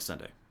 it's next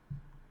Sunday.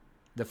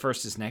 The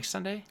 1st is next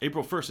Sunday?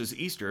 April 1st is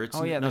Easter. It's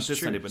Oh, yeah, not that's this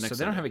true. Sunday, but next so they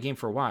Sunday. don't have a game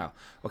for a while.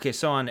 Okay,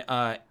 so on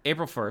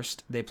April 1st,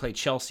 they play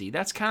Chelsea.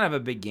 That's kind of a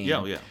big game.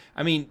 Yeah.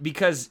 I mean,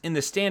 because in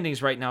the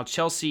standings right now,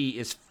 Chelsea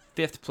is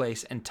 5th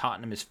place and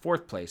Tottenham is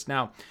 4th place.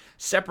 Now,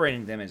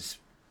 separating them is...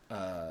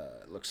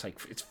 looks like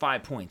it's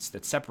 5 points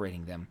that's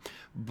separating them,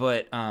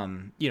 but if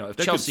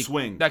that Chelsea could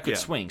swing. that could Yeah.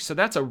 swing. So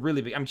that's a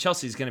really big. I mean,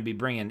 Chelsea's going to be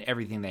bringing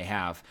everything they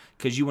have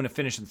because you want to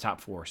finish in the top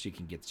 4 so you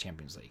can get the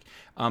Champions League.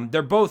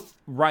 They're both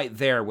right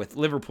there with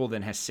Liverpool.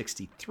 Then has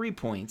 63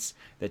 points.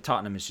 That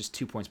Tottenham is just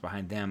 2 points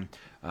behind them.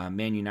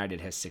 Man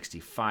United has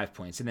 65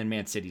 points, and then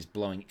Man City's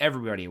blowing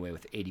everybody away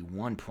with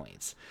 81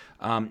 points.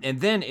 And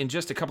then in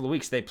just a couple of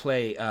weeks they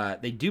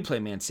do play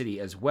Man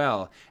City as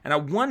well. And I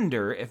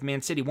wonder if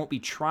Man City won't be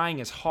trying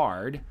as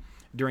hard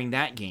during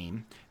that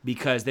game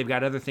because they've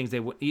got other things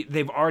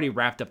they've already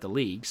wrapped up the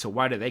league. So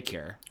why do they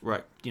care?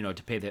 Right.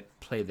 To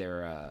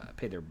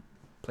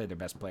play their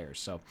best players.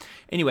 So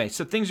anyway,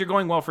 so things are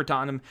going well for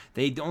Tottenham.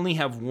 They only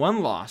have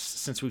one loss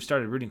since we've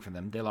started rooting for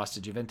them. They lost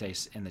to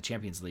Juventus in the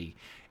Champions League,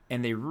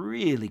 and they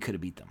really could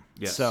have beat them.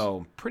 Yes.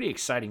 So pretty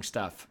exciting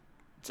stuff.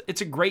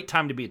 It's a great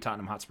time to be a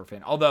Tottenham Hotspur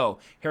fan. Although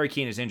Harry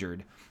Kane is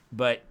injured,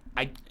 but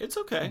It's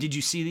okay. did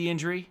you see the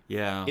injury?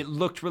 Yeah. It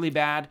looked really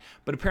bad,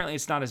 but apparently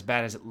it's not as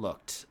bad as it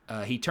looked.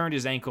 He turned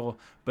his ankle,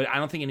 but I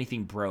don't think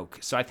anything broke.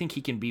 So I think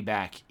he can be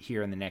back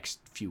here in the next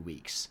few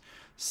weeks.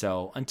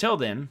 So until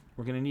then,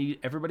 we're going to need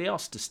everybody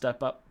else to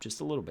step up just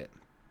a little bit.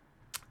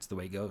 It's the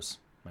way it goes,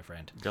 my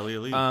friend. Deli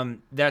Elite.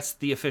 That's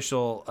the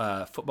official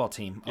football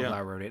team of Yeah.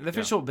 Lower Road. The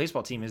official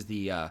baseball team is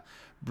the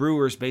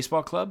Brewers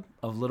Baseball Club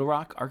of Little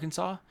Rock,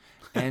 Arkansas.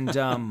 And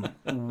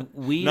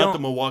we Not don't... the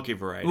Milwaukee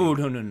variety. Oh,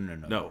 no.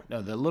 No.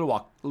 No, the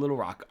Little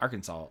Rock,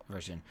 Arkansas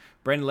version.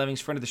 Brandon Levings,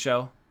 friend of the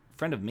show,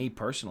 friend of me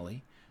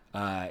personally,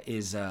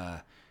 is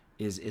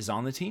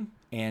on the team,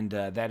 and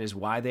that is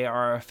why they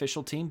are our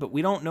official team. But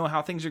we don't know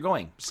how things are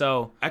going.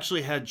 So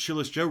Actually had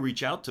Chillis Joe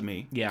reach out to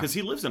me. Yeah. Because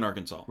he lives in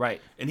Arkansas. Right.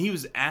 And he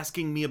was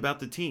asking me about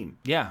the team.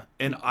 yeah,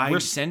 And we're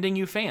sending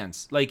you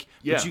fans. But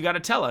Yeah. you got to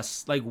tell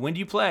us when do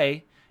you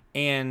play,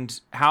 and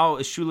how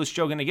is Shoeless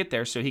Joe going to get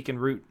there so he can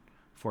root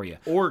for you.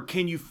 Or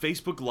can you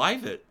Facebook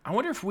Live it? I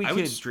wonder if we I could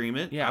would stream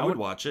it. Yeah, I would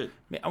watch it.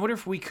 I wonder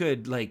if we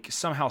could like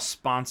somehow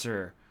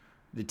sponsor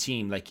the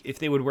team, like if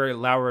they would wear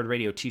Lower Road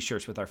Radio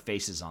T-shirts with our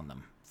faces on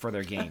them for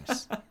their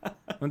games.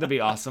 Wouldn't that be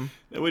awesome?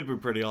 That would be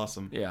pretty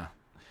awesome. Yeah.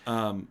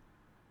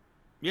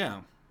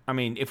 Yeah. I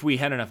mean, if we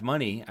had enough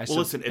money,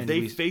 listen, if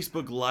they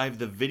Facebook Live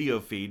the video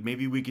feed,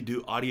 maybe we could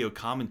do audio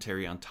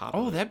commentary on top of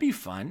it. Oh, that'd be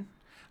fun.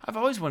 I've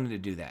always wanted to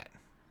do that.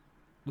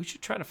 We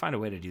should try to find a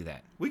way to do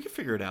that. We could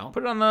figure it out.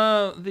 Put it on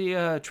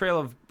the trail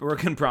of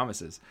broken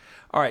promises.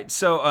 All right,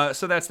 so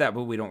that's that,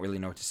 but we don't really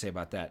know what to say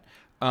about that.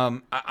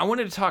 I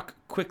wanted to talk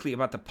quickly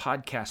about the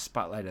podcast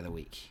spotlight of the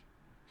week.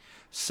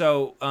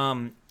 So,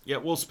 yeah,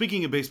 well,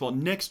 speaking of baseball,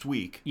 next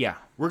week, yeah,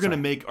 we're going to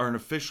make our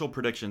official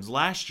predictions.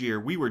 Last year,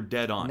 we were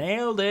dead on.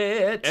 Nailed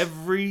it.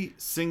 Every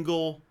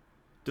single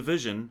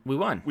division. We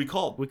won. We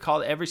called. We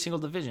called every single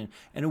division,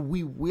 and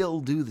we will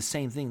do the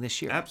same thing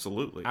this year.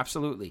 Absolutely.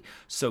 Absolutely.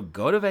 So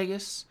go to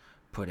Vegas,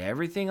 put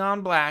everything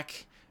on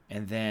black,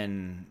 and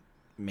then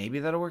maybe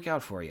that'll work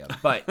out for you.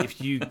 But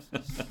if you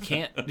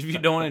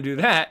don't want to do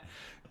that,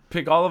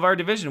 pick all of our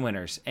division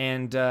winners,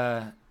 and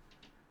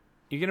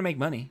you're going to make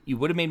money. You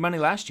would have made money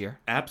last year.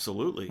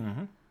 Absolutely.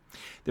 Mm-hmm.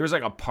 There was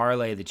like a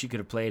parlay that you could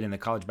have played in the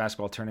college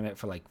basketball tournament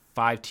for like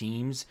 5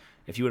 teams.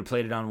 If you would have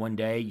played it on one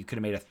day, you could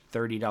have made a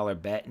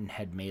 $30 bet and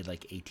had made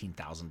like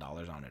 $18,000 on it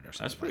or something.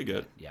 That's pretty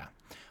good. That. Yeah.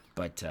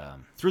 But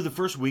through the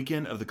first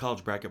weekend of the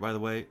college bracket, by the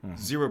way,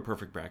 0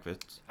 perfect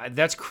brackets.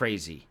 That's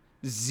crazy.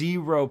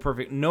 0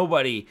 perfect.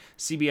 Nobody.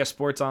 CBS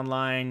Sports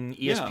Online,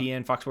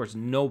 ESPN, Fox Sports.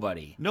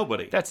 Nobody.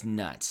 That's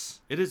nuts.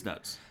 It is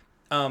nuts.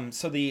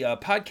 So the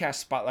podcast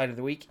spotlight of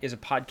the week is a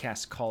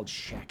podcast called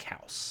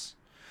ShackHouse.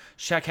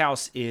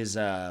 ShackHouse is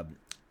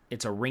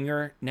it's a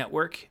Ringer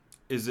network.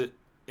 Is it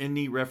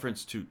any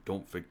reference to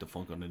 "Don't fake the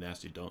funk on a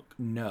nasty dunk"?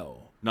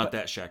 No, not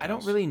that ShackHouse. I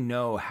don't really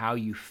know how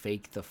you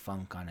fake the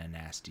funk on a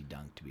nasty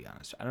dunk. To be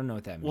honest, I don't know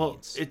what that means.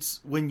 Well, it's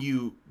when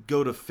you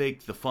go to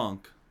fake the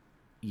funk.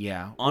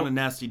 Yeah, on a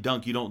nasty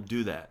dunk, you don't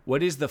do that.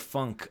 What is the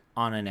funk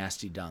on a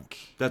nasty dunk?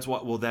 That's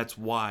why. Well, that's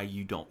why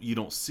you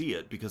don't see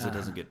it because it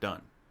doesn't get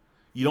done.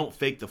 You don't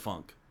fake the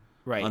funk.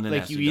 Right. On the like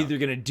nasty you're either dunk.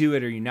 going to do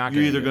it or you're not going to do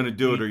it. You're either going to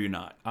do it or you're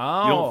not.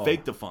 Oh. You don't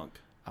fake the funk.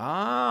 Oh.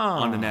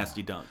 On the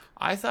nasty dunk.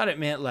 I thought it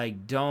meant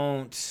like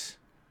don't.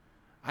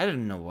 I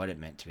didn't know what it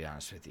meant, to be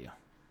honest with you.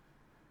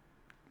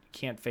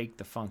 Can't fake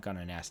the funk on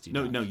a nasty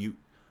dunk. No, you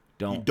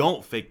don't. You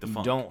don't fake the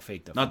funk. Don't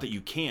fake the funk. Not that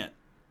you can't.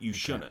 You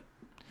shouldn't.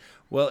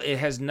 Well, it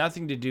has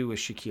nothing to do with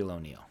Shaquille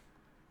O'Neal.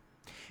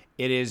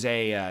 It is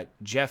a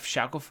Jeff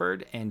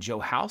Shackelford and Joe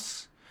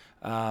House.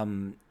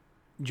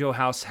 Joe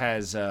House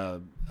has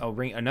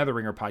another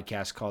Ringer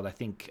podcast called, I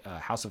think,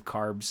 House of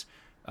Carbs,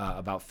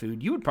 about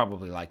food. You would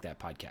probably like that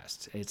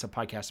podcast. It's a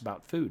podcast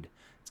about food.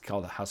 It's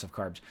called House of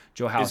Carbs.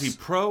 Joe House. Is he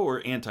pro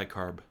or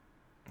anti-carb?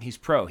 He's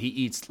pro. He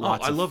eats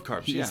lots. I love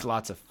carbs. He eats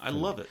lots of food. I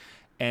love it.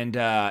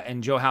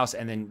 And Joe House,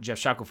 and then Jeff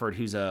Shackelford,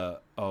 who's a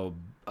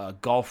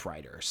golf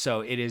writer.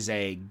 So it is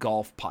a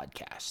golf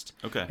podcast.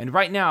 Okay. And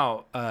right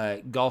now,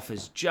 golf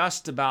is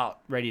just about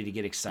ready to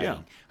get exciting.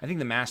 Yeah. I think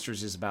the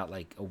Masters is about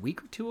like a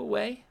week or 2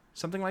 away,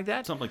 something like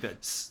that. Something like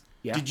that.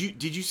 Yeah.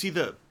 Did you see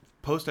the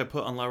post I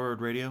put on Lower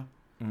Road Radio?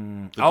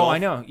 I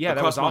know. Yeah,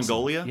 that was awesome.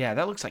 Mongolia. Yeah,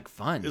 that looks like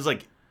fun. It was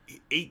like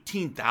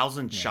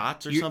 18,000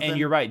 shots or something. And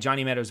you're right.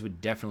 Johnny Meadows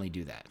would definitely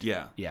do that.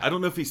 Yeah. Yeah. I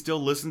don't know if he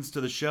still listens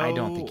to the show. I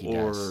don't think he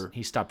does.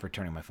 He stopped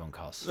returning my phone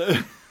calls.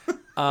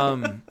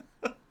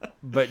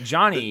 But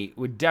Johnny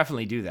would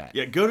definitely do that.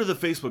 Yeah, go to the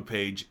Facebook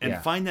page and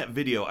Yeah. find that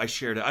video. I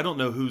shared it. I don't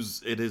know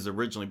whose it is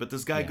originally, but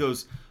this guy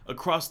goes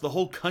across the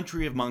whole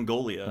country of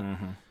Mongolia.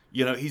 Mm-hmm.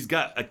 You know, he's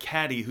got a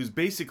caddy who's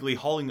basically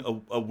hauling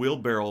a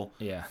wheelbarrow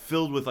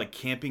filled with like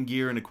camping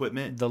gear and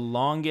equipment. The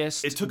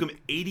longest. It took him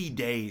 80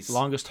 days.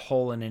 Longest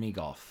hole in any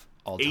golf.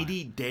 All time.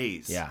 80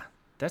 days. Yeah.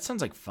 That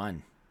sounds like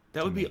fun.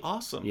 That would be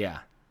awesome. Yeah.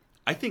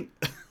 I think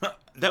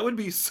that would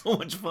be so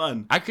much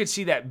fun. I could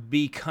see that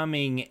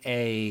becoming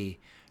a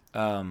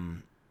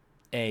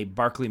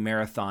Barkley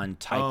Marathon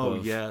type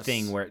of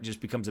thing where it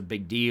just becomes a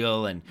big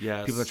deal and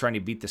people are trying to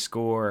beat the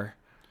score.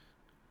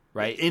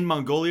 Right? In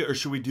Mongolia, or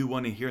should we do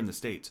one here in the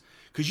States?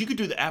 Because you could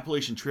do the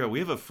Appalachian Trail. We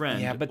have a friend.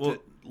 Yeah, but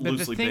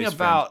the thing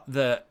about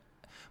the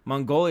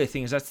Mongolia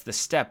thing is that's the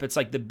steppe. It's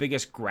like the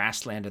biggest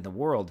grassland in the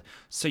world.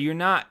 So you're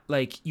not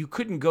like, you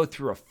couldn't go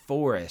through a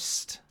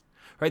forest.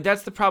 Right?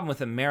 That's the problem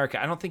with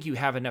America. I don't think you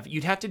have enough.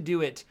 You'd have to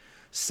do it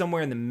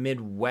somewhere in the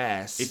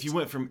Midwest. If you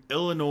went from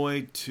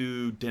Illinois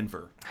to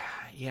Denver.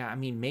 Yeah, I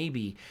mean,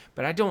 maybe.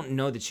 But I don't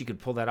know that she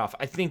could pull that off.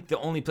 I think the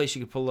only place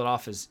you could pull it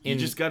off is in... You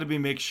just got to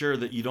make sure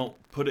that you don't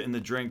put it in the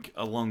drink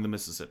along the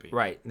Mississippi.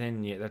 Right.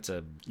 Then that's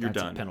a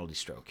done. Penalty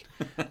stroke.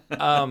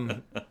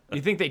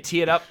 You think they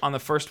tee it up on the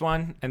first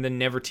one and then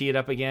never tee it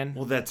up again?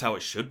 Well, that's how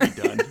it should be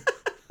done.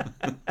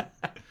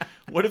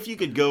 What if you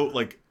could go,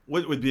 like,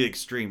 what would be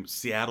extreme?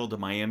 Seattle to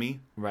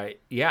Miami? Right.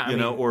 Yeah.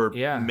 Or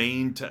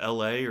Maine to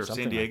L.A. or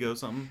Something San Diego,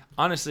 something?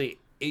 Honestly...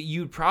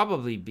 You'd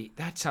probably be...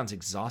 That sounds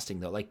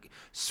exhausting, though. Like,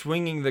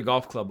 swinging the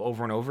golf club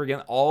over and over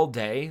again all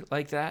day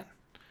like that.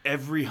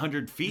 every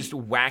 100 feet. Just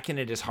whacking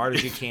it as hard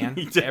as you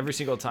can every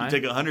single time. You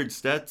take 100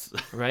 steps.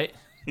 Right?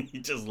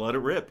 You just let it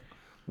rip.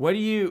 What do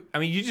you... I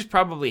mean, you just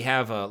probably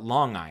have a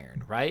long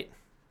iron, right?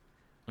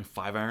 A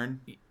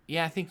 5-iron?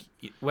 Yeah, I think...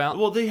 Well,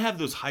 Well, they have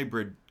those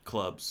hybrid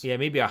clubs. yeah,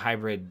 maybe a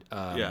hybrid...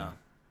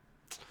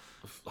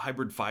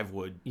 Hybrid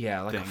 5-wood.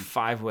 Yeah, like thing. a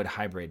 5-wood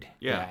hybrid.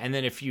 Yeah. And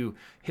then if you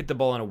hit the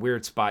ball in a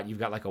weird spot, you've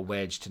got like a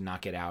wedge to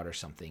knock it out or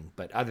something.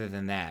 But other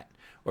than that,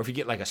 or if you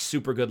get like a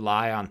super good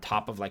lie on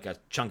top of like a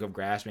chunk of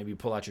grass, maybe you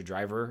pull out your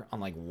driver on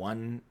like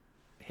one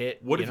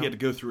hit. What if you had to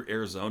go through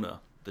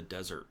Arizona, the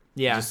desert?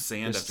 Yeah. Just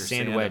sand Just after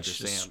sand sand wedge,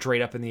 after just sand.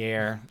 straight up in the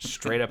air,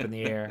 straight up in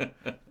the air.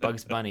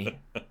 Bugs Bunny.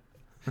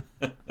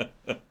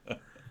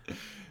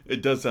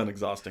 It does sound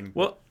exhausting.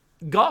 Well,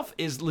 golf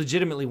is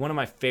legitimately one of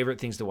my favorite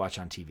things to watch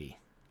on TV.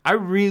 I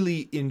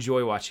really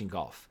enjoy watching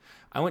golf.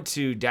 I went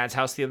to Dad's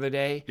house the other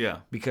day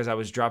because I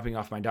was dropping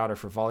off my daughter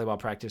for volleyball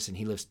practice, and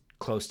he lives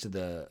close to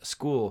the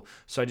school.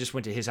 So I just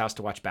went to his house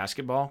to watch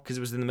basketball because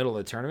it was in the middle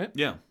of the tournament.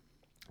 Yeah.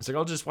 It's like,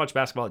 I'll just watch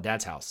basketball at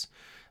Dad's house.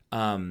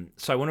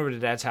 So I went over to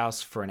Dad's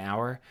house for an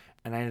hour,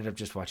 and I ended up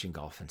just watching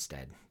golf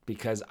instead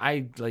because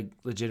I like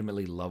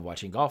legitimately love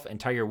watching golf. And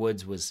Tiger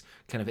Woods was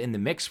kind of in the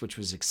mix, which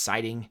was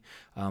exciting.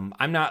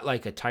 I'm not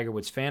like a Tiger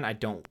Woods fan. I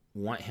don't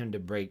want him to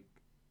break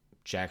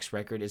Jack's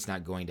record. It's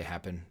not going to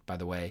happen, by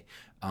the way.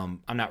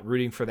 I'm not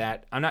rooting for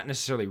that. I'm not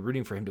necessarily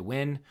rooting for him to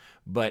win,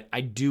 but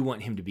I do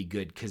want him to be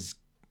good because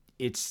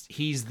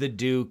he's the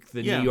Duke,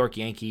 the New York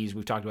Yankees.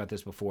 We've talked about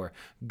this before.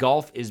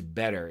 Golf is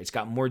better. It's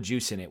got more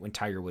juice in it when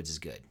Tiger Woods is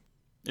good.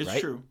 It's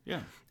right? true. Yeah.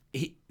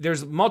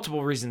 There's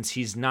multiple reasons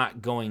he's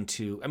not going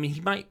to. I mean,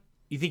 he might.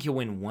 You think he'll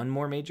win one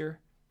more major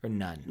or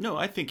none? No,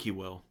 I think he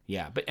will.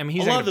 Yeah, but I mean,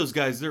 he's a lot of those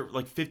guys. They're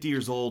like 50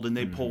 years old and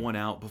they pull one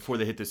out before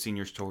they hit the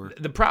seniors tour.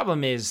 The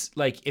problem is,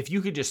 like, if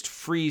you could just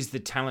freeze the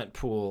talent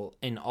pool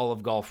in all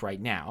of golf right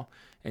now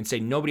and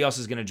say nobody else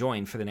is going to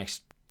join for the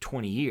next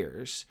 20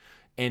 years,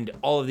 and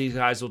all of these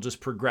guys will just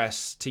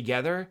progress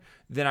together,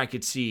 then I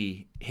could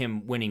see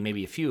him winning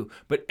maybe a few.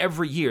 But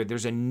every year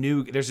there's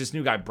this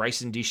new guy,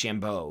 Bryson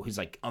DeChambeau, who's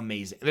like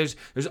amazing. There's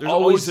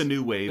always a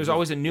new wave. There's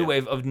always a new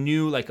wave of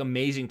new like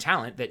amazing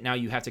talent that now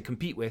you have to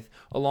compete with,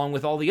 along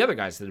with all the other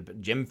guys that have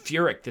been, Jim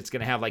Furyk, that's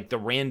going to have like the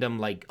random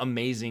like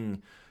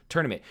amazing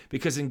tournament.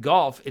 Because in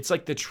golf, it's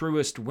like the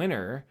truest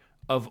winner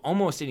of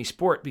almost any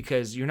sport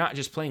because you're not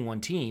just playing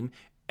one team.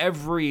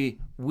 Every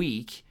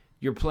week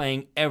you're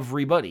playing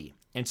everybody.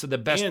 And so the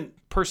best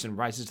person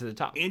rises to the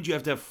top. And you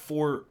have to have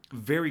 4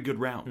 very good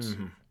rounds.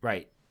 Mm-hmm.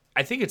 Right.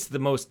 I think it's the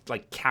most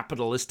like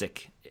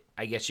capitalistic,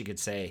 I guess you could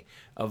say,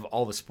 of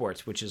all the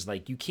sports, which is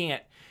like you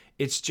can't,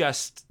 it's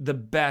just the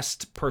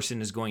best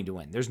person is going to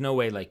win. There's no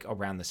way like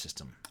around the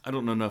system. I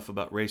don't know enough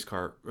about race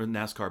car or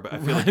NASCAR, but I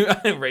feel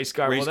like race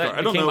car. Race Well, car.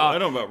 I don't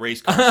know about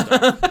race car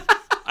stuff.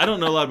 I don't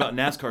know a lot about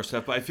NASCAR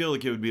stuff, but I feel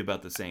like it would be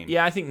about the same.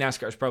 Yeah, I think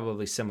NASCAR is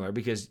probably similar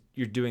because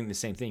you're doing the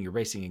same thing. You're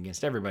racing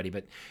against everybody,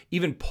 but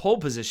even pole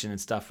position and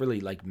stuff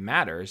really like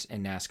matters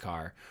in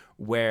NASCAR,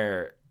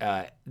 where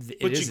but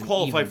you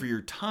qualify for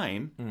your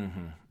time.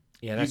 Mm-hmm.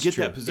 Yeah, that's you get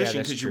true. that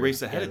position because you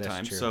race ahead of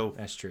time. True. So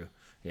that's true.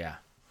 Yeah.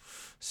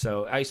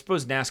 So I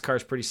suppose NASCAR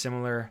is pretty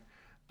similar.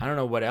 I don't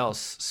know what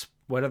else.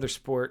 What other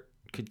sport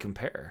could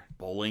compare?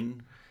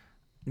 Bowling.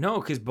 No,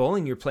 because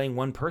bowling you're playing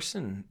one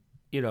person.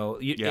 You know,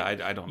 I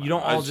don't know. You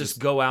don't all just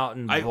go out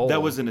and bowl.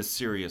 That wasn't a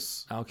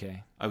serious.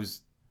 Okay.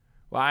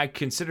 Well, I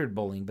considered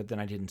bowling, but then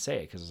I didn't say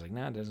it because I was like,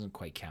 nah, it doesn't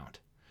quite count.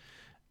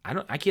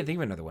 I can't think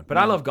of another one. But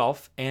I love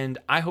golf, and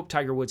I hope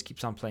Tiger Woods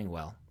keeps on playing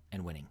well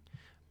and winning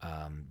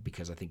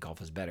because I think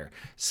golf is better.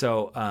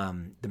 So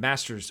the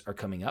Masters are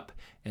coming up,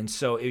 and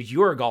so if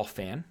you're a golf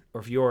fan, or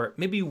if you're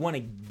maybe you want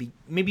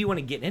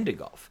to get into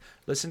golf,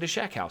 listen to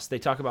ShackHouse. They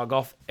talk about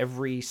golf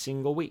every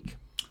single week.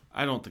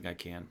 I don't think I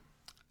can.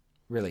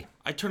 Really?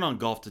 I turn on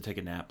golf to take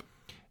a nap.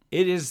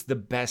 It is the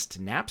best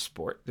nap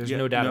sport. There's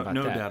no doubt about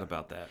that. No doubt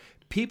about that.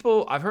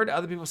 I've heard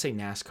other people say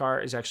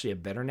NASCAR is actually a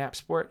better nap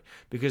sport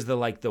because the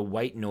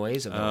white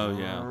noise of the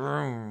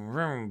vroom,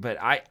 vroom.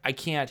 But I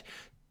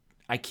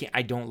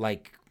don't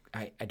like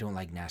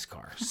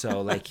NASCAR.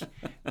 So like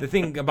the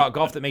thing about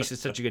golf that makes it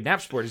such a good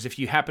nap sport is if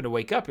you happen to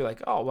wake up, you're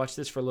like, oh, I'll watch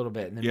this for a little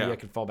bit, and then maybe I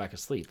can fall back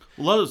asleep.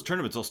 A lot of those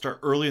tournaments will start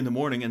early in the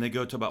morning and they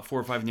go to about 4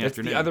 or 5 in the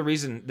afternoon. That's the other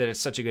reason that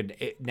it's such a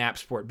good nap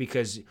sport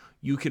because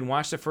you can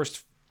watch the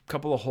first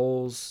couple of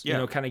holes,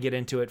 kind of get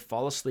into it,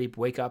 fall asleep,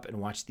 wake up, and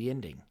watch the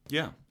ending.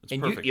 Yeah, it's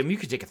and perfect. You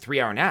could take a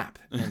 3-hour nap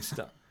and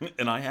stuff.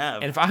 And I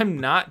have. And if I'm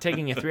not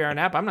taking a 3-hour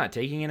nap, I'm not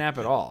taking a nap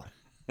at all.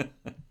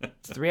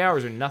 It's 3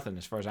 hours or nothing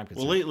as far as I'm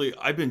concerned. Well, lately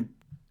I've been.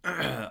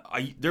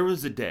 There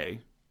was a day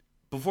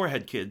before I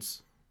had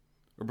kids,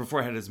 or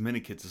before I had as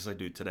many kids as I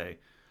do today.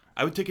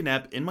 I would take a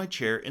nap in my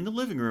chair in the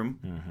living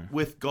room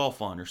with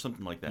golf on or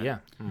something like that. Yeah.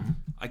 Mm-hmm.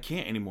 I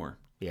can't anymore.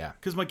 Yeah.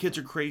 Because my kids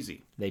are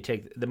crazy. They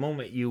take the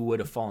moment you would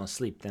have fallen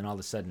asleep, then all of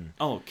a sudden.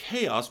 Oh,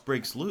 chaos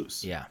breaks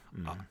loose. Yeah.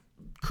 Mm-hmm.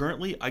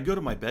 Currently, I go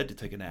to my bed to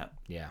take a nap.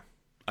 Yeah.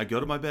 I go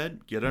to my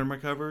bed, get under my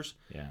covers.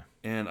 Yeah.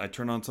 And I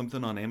turn on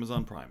something on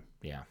Amazon Prime.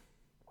 Yeah.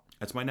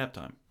 That's my nap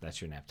time.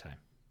 That's your nap time.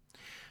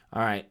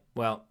 All right.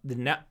 Well,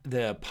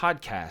 the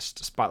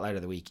podcast spotlight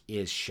of the week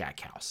is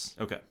ShackHouse.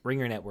 Okay.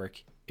 Ringer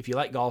Network. If you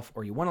like golf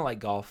or you want to like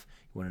golf,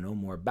 you want to know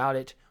more about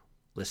it,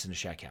 listen to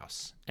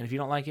ShackHouse. And if you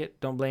don't like it,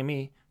 don't blame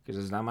me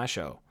because it's not my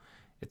show.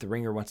 If the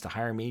Ringer wants to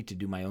hire me to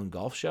do my own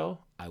golf show,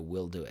 I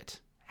will do it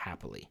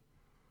happily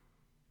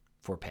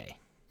for pay.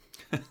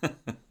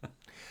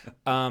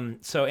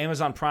 So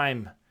Amazon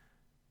Prime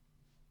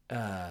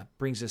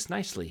brings us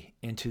nicely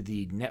into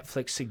the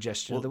Netflix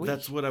suggestion of the week.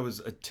 That's what I was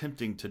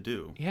attempting to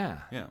do. Yeah.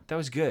 Yeah. That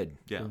was good.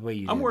 Yeah. The way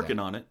you I'm did working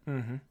that. on it.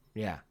 Mm-hmm.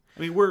 Yeah. I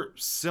mean, we're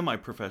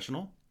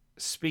semi-professional.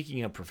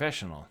 Speaking of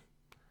professional,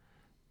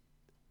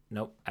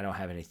 nope, I don't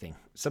have anything.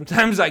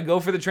 Sometimes I go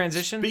for the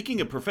transition.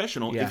 Speaking of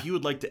professional, Yeah. if you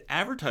would like to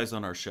advertise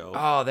on our show,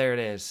 Oh, there it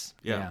is.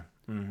 Yeah.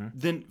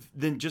 Mm-hmm.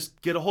 then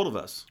just get a hold of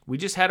us. We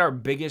just had our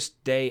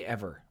biggest day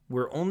ever.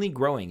 We're only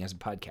growing as a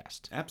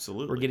podcast.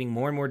 Absolutely. We're getting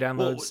more and more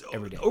downloads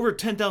every day. Over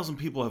 10,000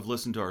 people have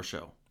listened to our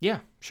show. Yeah,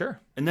 sure.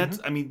 And that's,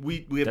 I mean, we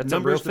have That's a real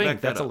numbers to thing. back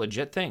that That's a up.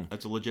 legit thing.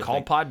 That's a legit Call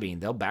thing. Podbean.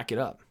 They'll back it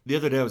up. The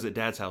other day I was at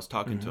Dad's house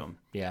talking to him,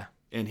 Yeah,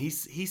 and he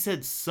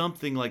said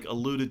something like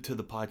alluded to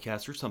the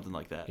podcast or something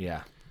like that.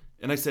 yeah,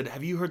 And I said,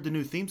 have you heard the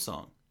new theme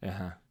song?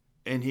 uh-huh,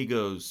 And he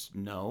goes,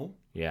 no.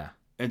 yeah,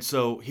 And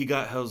so he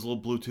got his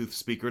little Bluetooth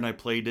speaker, and I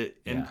played it,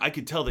 and Yeah. I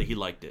could tell that he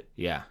liked it.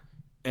 yeah,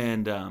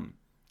 And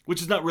which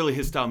is not really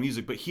his style of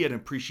music, but he had an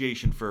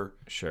appreciation for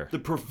sure. the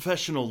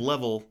professional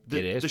level that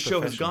It is the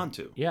show has professional. gone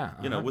to. Yeah,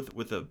 you know, uh-huh.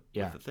 with the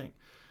Yeah. thing.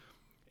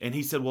 And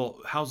he said,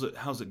 "Well, how's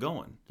it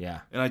going?"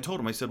 Yeah, And I told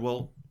him, I said,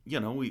 "Well, you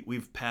know,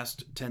 we've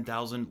passed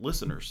 10,000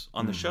 listeners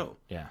on the show."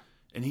 yeah,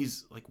 And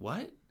he's like,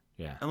 "What?"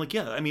 yeah. I'm like,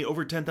 "Yeah, I mean,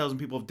 over 10,000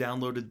 people have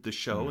downloaded the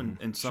show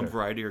in some sure.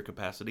 variety or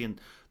capacity, and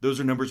those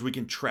are numbers we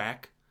can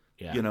track."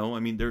 Yeah. You know, I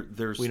mean,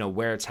 there's We know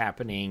where it's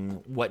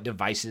happening, what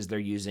devices they're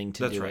using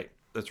to that's do right. it.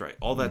 That's right.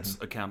 All that's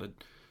accounted.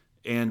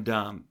 And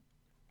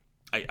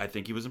I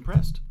think he was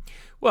impressed.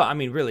 Well, I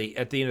mean, really,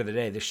 at the end of the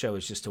day, this show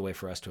is just a way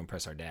for us to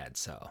impress our dad.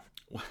 So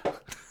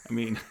I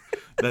mean,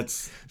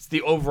 that's it's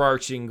the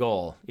overarching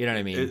goal. You know what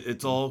I mean?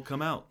 it's all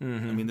come out. I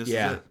mean, this is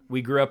yeah. it.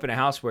 We grew up in a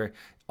house where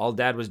all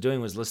Dad was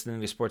doing was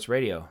listening to sports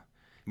radio.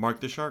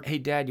 Mark the Shark. Hey,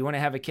 Dad, you want to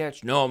have a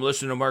catch? No, I'm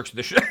listening to Mark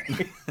the Shark.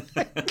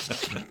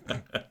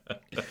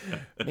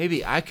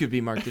 Maybe I could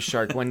be Mark the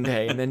Shark one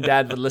day, and then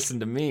Dad would listen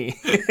to me.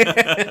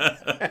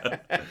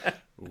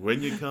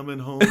 When you're coming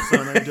home,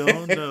 son, I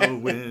don't know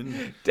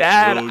when.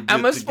 Dad, We'll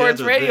I'm get a sports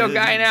together radio then.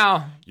 guy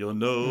now. You'll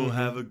know,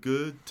 have a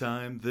good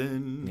time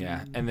then.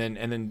 Yeah, and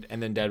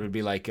then Dad would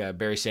be like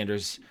Barry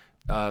Sanders'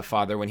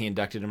 father when he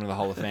inducted him into the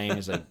Hall of Fame.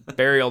 He's like,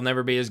 Barry will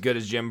never be as good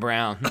as Jim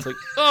Brown. It's like,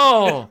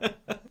 oh,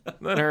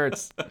 that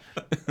hurts.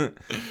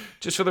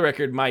 Just for the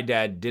record, my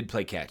dad did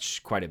play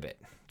catch quite a bit.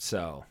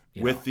 So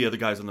you With the other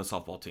guys on the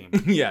softball team.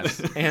 know.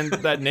 Yes, and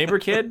that neighbor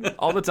kid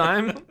all the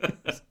time.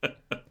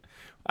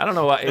 I don't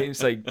know why.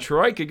 It's like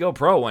Troy could go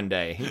pro one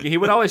day. He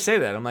would always say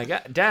that. I'm like,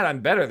 Dad,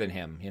 I'm better than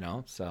him. You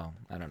know. So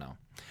I don't know.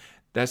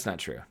 That's not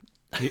true.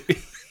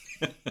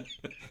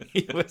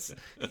 He was.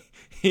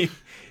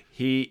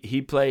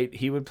 He played.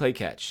 He would play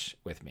catch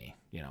with me.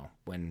 You know,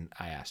 when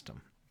I asked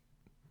him.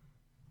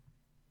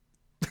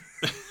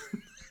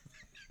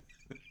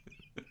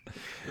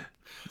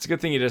 It's a good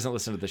thing he doesn't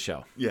listen to the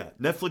show. Yeah.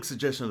 Netflix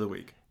suggestion of the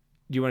week.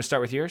 Do you want to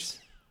start with yours?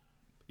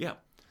 Yeah.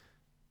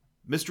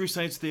 Mystery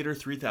Science Theater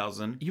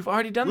 3000. You've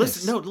already done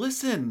Listen, this. no,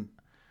 listen.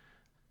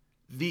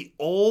 The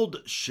old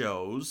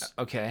shows,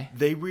 Okay.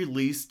 they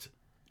released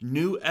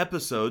new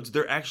episodes.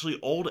 They're actually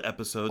old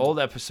episodes. Old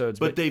episodes,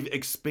 but they've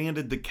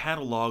expanded the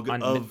catalog on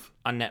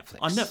Netflix.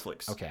 on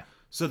Netflix. Okay.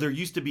 So there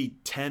used to be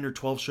 10 or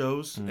 12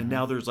 shows, and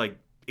now there's like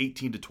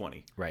 18 to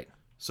 20. Right.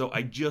 So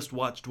I just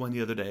watched one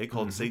the other day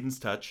called Satan's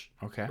Touch.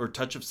 Okay. Or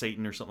Touch of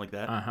Satan or something like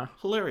that. Uh-huh.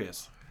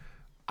 Hilarious.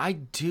 I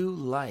do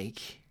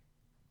like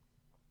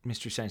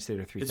Mystery Science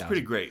Theater 3000. It's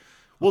pretty great.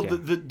 Well,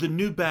 Okay. the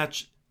new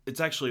batch,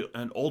 it's actually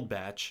an old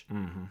batch,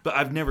 but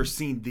I've never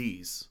seen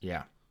these.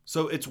 Yeah.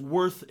 So it's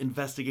worth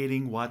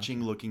investigating,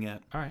 watching, looking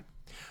at. All right.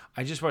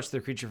 I just watched The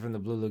Creature from the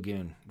Blue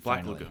Lagoon. Black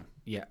finally. Lagoon.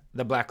 Yeah.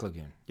 The Black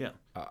Lagoon. Yeah.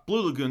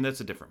 Blue Lagoon,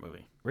 that's a different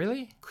movie.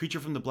 Really?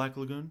 Creature from the Black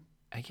Lagoon?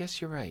 I guess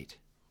you're right.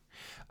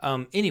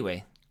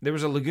 Anyway, there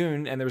was a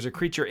lagoon and there was a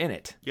creature in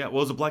it. Yeah,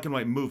 well, it's a black and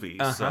white movie,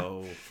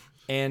 so...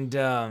 And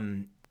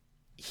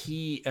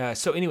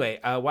so anyway,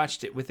 I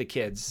watched it with the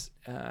kids.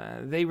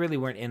 They really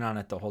weren't in on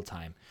it the whole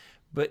time.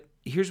 But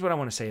here's what I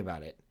want to say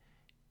about it.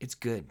 It's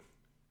good.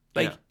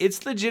 Like, Yeah.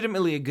 it's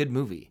legitimately a good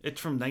movie. It's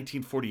from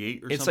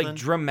 1948 or It's something. like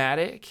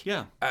dramatic.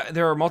 Yeah.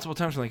 There are multiple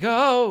times where like,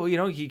 oh, you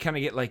know, you kind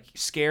of get like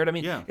scared. I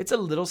mean, Yeah. it's a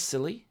little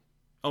silly,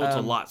 Oh, it's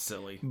a lot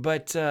silly.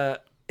 but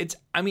it's.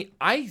 I mean,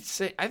 I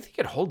think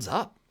it holds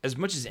up as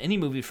much as any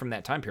movie from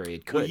that time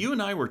period could. Well, you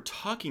and I were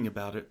talking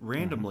about it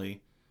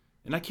randomly,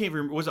 and I can't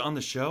remember. Was it on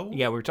the show?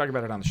 Yeah, we were talking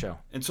about it on the show.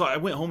 And so I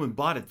went home and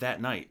bought it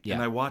that night, Yeah.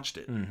 and I watched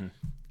it.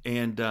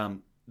 And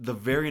the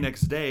very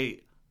next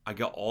day, I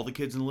got all the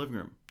kids in the living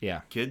room.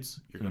 Yeah, Kids,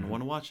 you're going to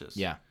want to watch this.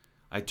 yeah.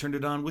 I turned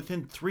it on.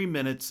 Within 3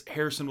 minutes,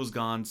 Harrison was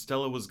gone.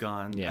 Stella was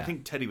gone. Yeah. I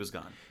think Teddy was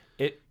gone.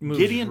 It moves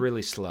Gideon-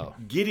 really slow.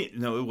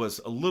 No, it was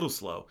a little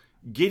slow.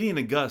 Gideon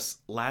and Gus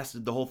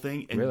lasted the whole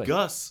thing, and Really?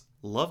 Gus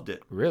loved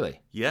it.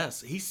 Really?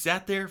 Yes, he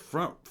sat there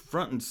front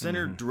and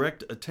center,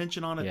 direct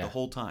attention on it Yeah. the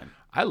whole time.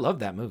 I love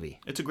that movie.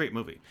 It's a great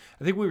movie.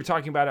 I think we were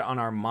talking about it on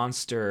our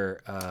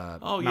Monster.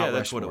 Oh Mount yeah,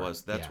 that's what it Rushmore.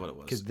 was. That's what it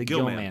was. Because the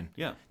Gilman. Gilman.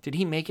 Yeah. Did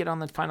he make it on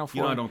the final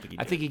four? I don't think he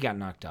did. I think he got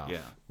knocked off. Yeah.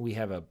 We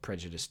have a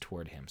prejudice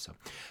toward him. So,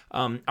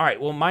 all right.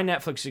 Well, my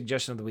Netflix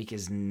suggestion of the week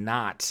is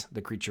not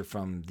the creature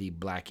from the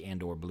Black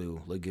and/or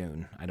Blue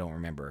Lagoon. I don't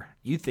remember.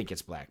 You think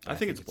it's black? But I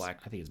think it's black.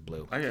 I think it's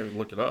blue. I gotta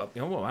look it up.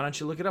 Well, why don't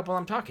you look it up while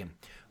I'm talking?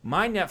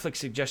 My Netflix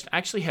suggestion. I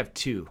actually have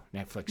two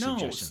Netflix No,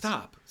 suggestions.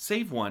 stop.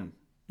 Save one.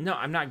 No,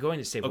 I'm not going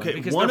to save Okay, one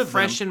because one they're of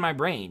fresh them- in my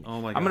brain.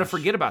 Oh my I'm going to gosh.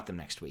 forget about them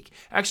next week.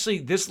 Actually,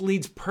 this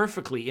leads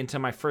perfectly into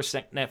my first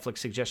Netflix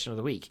suggestion of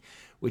the week,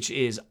 which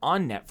is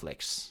on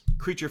Netflix.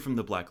 Creature from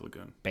the Black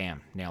Lagoon. Bam,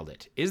 nailed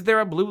it. Is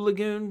there a Blue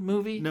Lagoon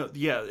movie? No,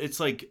 yeah,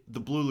 it's like the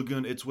Blue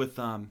Lagoon. It's with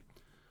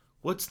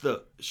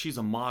she's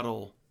a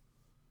model.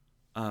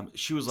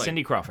 She was like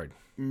Cindy Crawford.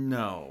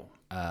 No.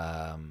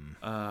 I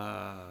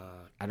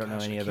don't know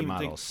Gosh, any I other can't even think.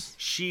 models.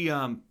 She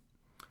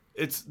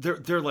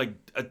they're like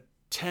a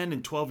 10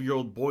 and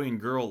 12-year-old boy and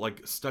girl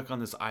like stuck on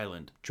this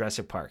island.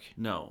 Jurassic Park.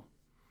 No.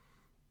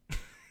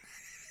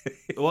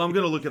 Well, I'm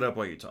gonna look it up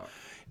while you talk.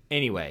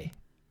 Anyway,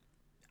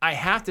 I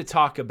have to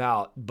talk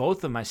about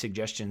both of my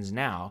suggestions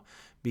now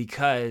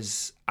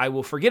because I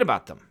will forget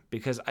about them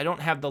because I don't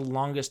have the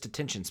longest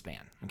attention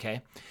span.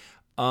 Okay.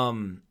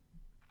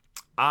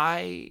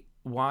 I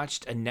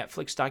watched a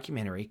Netflix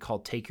documentary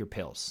called Take Your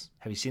Pills.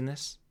 Have you seen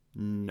this?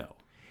 No.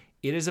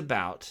 It is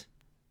about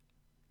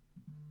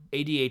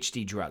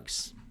ADHD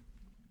drugs.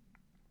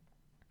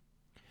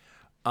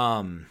 So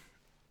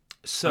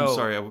I'm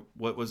sorry.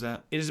 What was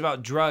that? it is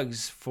about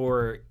drugs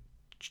for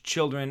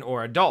children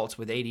or adults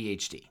with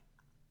ADHD.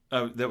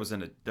 Oh, that was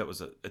an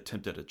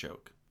attempt at a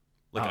joke.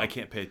 Like I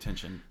can't pay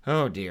attention.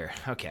 Oh dear.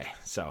 Okay.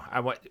 So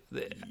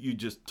You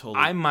just told.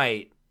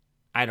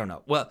 I don't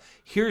know. Well,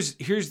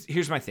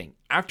 here's my thing.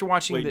 After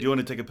watching Wait, do you want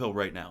to take a pill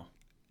right now?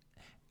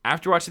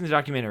 after watching the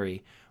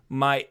documentary,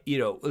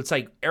 it's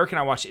like Eric and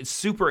I watched it. It's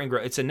super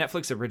it's a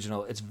Netflix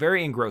original. It's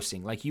very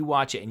engrossing. Like you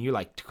watch it and you're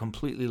like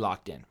completely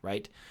locked in,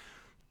 right?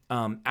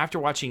 After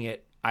watching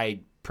it, I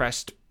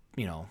pressed,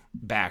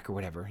 back or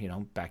whatever,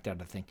 backed out of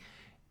the thing.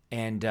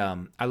 And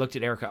I looked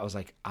at Erica. I was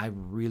like, I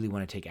really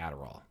want to take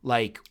Adderall,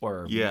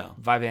 or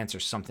Vyvanse or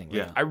something. Like,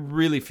 Yeah. I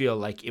really feel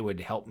like it would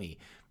help me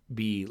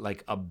be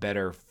like a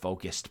better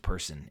focused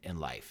person in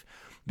life.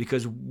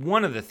 Because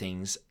one of the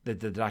things that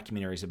the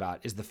documentary is about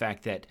is the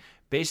fact that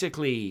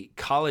basically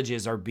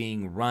colleges are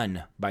being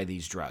run by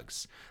these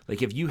drugs.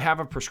 Like if you have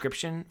a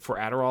prescription for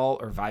Adderall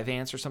or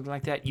Vyvanse or something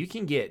like that, you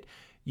can get...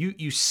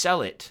 You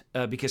sell it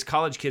because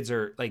college kids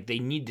are like they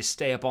need to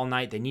stay up all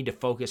night. They need to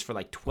focus for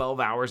like 12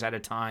 hours at a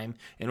time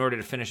in order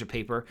to finish a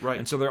paper. Right.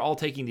 And so they're all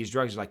taking these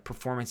drugs, like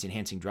performance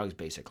enhancing drugs,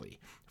 basically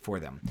for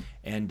them.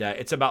 And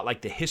it's about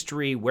like the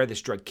history, where this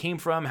drug came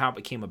from, how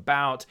it came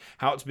about,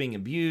 how it's being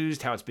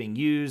abused, how it's being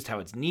used, how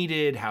it's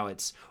needed, how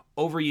it's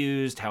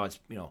overused, how it's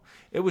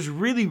It was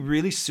really,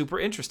 really super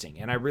interesting,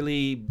 and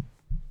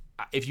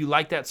if you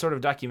like that sort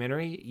of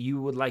documentary,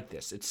 you would like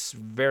this. It's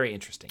very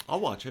interesting. I'll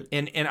watch it.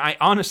 And I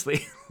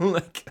honestly,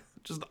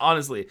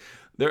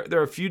 there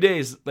are a few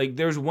days, like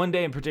there's one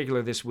day in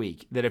particular this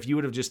week that if you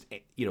would have just,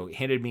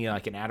 handed me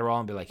like an Adderall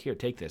and be like, here,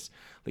 take this.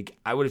 Like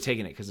I would have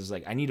taken it because it's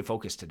like, I need to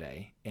focus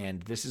today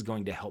and this is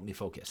going to help me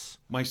focus.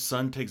 My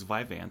son takes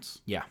Vyvanse.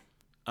 Yeah.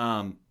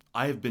 I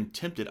have been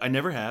tempted. I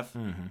never have.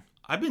 Mm-hmm.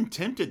 I've been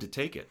tempted to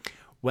take it.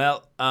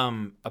 Well,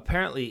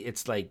 apparently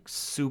it's like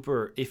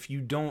super, if you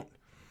don't,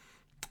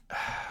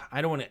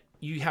 I don't want to.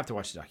 You have to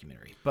watch the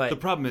documentary, but The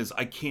problem is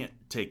I can't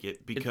take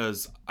it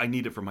because I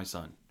need it for my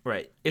son.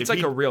 right, it's if like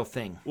he- a real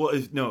thing, Well,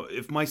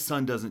 if my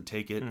son doesn't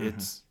take it,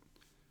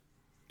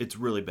 it's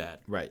really bad.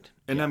 right?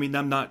 And I mean,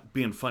 I'm not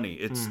being funny.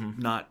 It's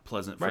not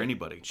pleasant for Right.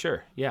 anybody.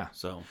 Sure, yeah.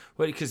 So,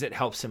 Well, because it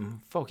helps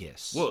him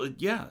focus.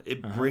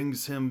 it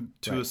brings him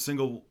to a Right.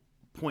 single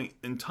point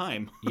in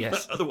time.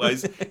 Yes.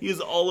 Otherwise, he's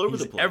all over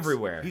the place.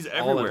 everywhere, He's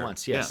everywhere. all at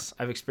once. Yes,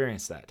 I've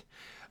experienced that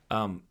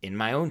in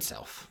my own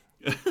self.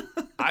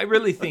 I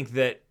really think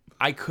that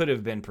I could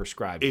have been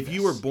prescribed. If this.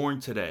 you were born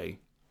today,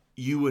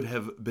 you would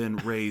have been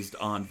raised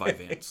on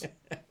Vyvanse.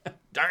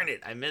 darn it,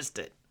 I missed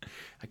it.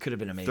 I could have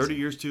been amazing. 30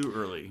 years too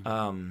early.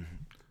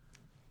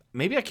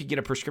 Maybe I could get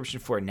a prescription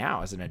for it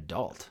now as an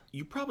adult.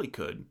 You probably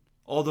could.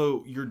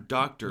 Although your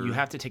doctor... You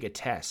have to take a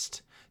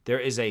test.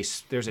 There's a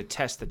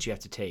test that you have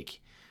to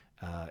take,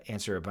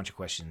 answer a bunch of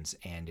questions,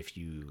 and if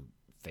you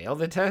fail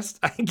the test,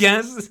 I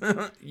guess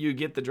you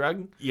get the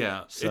drug.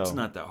 Yeah, So- it's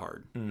not that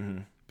hard. Mm-hmm.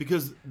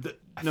 Because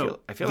I feel the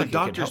like it could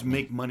doctors help me.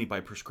 make money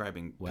by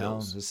prescribing Well,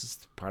 pills. this is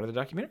part of the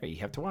documentary. You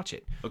have to watch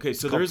it. Okay,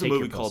 so called there is a Take Your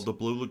movie Pills. called The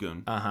Blue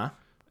Lagoon, Uh-huh.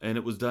 and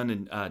it was done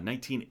in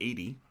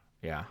 1980.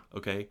 Yeah.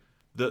 Okay,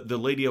 the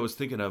lady I was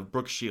thinking of,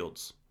 Brooke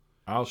Shields.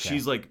 Okay.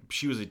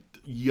 She was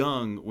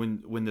young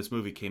when this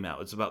movie came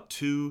out. It's about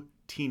two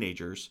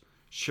teenagers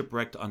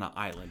shipwrecked on an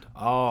island.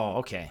 Oh,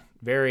 okay.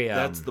 Very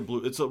That's the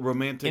blue. It's a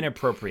romantic.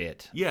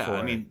 inappropriate. Yeah, for-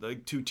 I mean,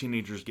 like two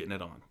teenagers getting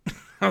it on.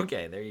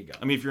 Okay, there you go.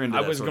 I mean, if you're into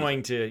I that was sort of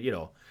going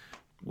to,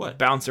 What?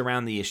 bounce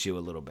around the issue a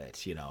little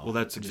bit, Well,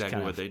 that's just exactly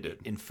kind what of they did.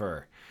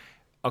 Infer.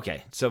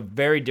 Okay, so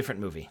very different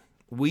movie.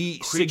 We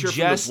Creature from the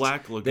suggest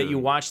Black that Lagoon. you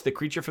watch The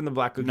Creature from the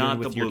Black Lagoon Not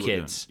with the your Blue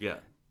kids. Lagoon.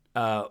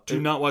 Yeah. Do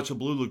not watch a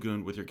Blue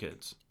Lagoon with your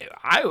kids.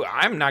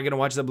 I'm not going to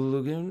watch The Blue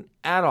Lagoon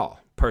at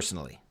all,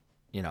 personally,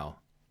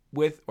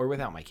 with or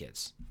without my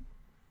kids.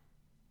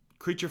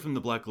 Creature from the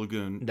Black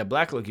Lagoon. The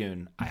Black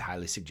Lagoon, I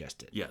highly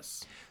suggest it.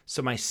 Yes.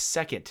 So my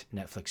second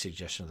Netflix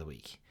suggestion of the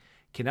week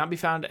cannot be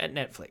found at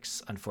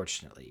Netflix,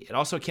 unfortunately. It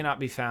also cannot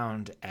be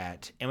found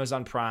at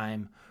Amazon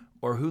Prime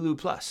or Hulu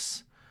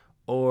Plus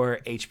or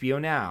HBO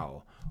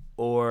Now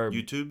or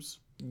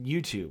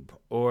YouTube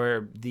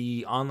or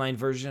the online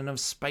version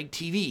of Spike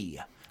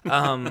TV,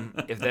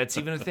 if that's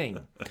even a thing.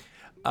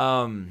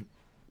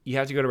 You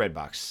have to go to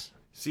Redbox.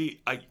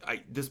 See,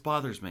 this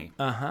bothers me.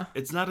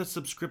 It's not a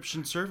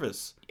subscription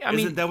service.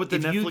 Isn't that what the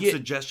Netflix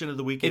suggestion of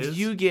the week is? If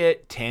you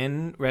get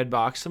 10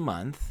 Redbox a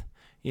month,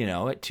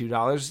 at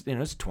 $2,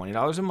 it's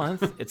 $20 a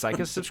month. It's like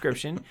a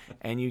subscription,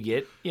 and you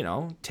get,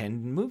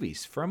 10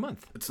 movies for a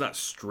month. It's not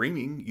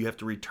streaming. You have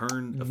to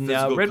return a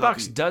physical No, Redbox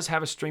copy. does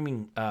have a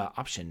streaming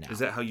option now. Is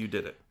that how you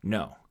did it?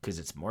 No, because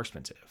it's more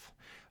expensive.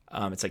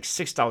 It's like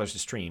 $6 to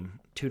stream,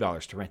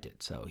 $2 to rent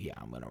it. So, yeah,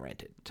 I'm going to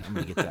rent it. I'm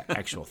going to get the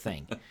actual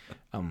thing.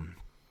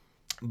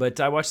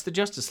 But I watched the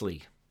Justice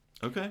League.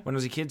 Okay. When I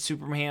was a kid,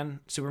 Superman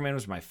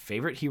was my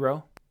favorite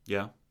hero.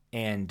 Yeah.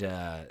 And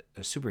a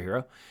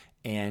superhero.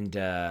 And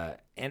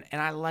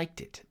I liked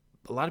it.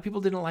 A lot of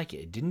people didn't like it.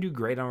 It didn't do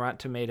great on Rotten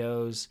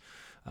Tomatoes.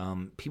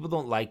 People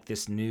don't like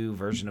this new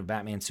version of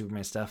Batman,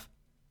 Superman stuff.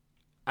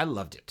 I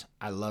loved it.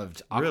 I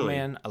loved Aquaman.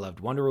 Really? I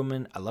loved Wonder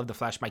Woman. I loved The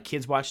Flash. My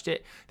kids watched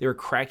it. They were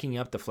cracking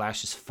up. The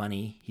Flash is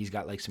funny. He's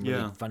got like some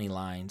really funny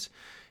lines.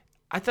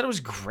 I thought it was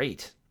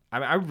great.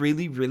 I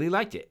really, really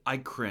liked it. I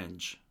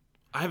cringe.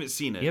 I haven't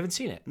seen it. You haven't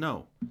seen it?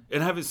 No.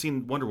 And I haven't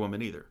seen Wonder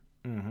Woman either.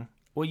 Mm-hmm.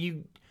 Well,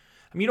 you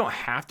don't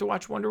have to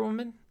watch Wonder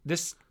Woman.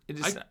 It's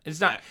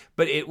not,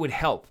 but it would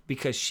help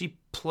because she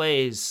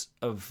plays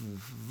a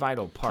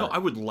vital part. No, I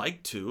would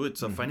like to.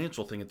 It's a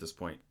financial thing at this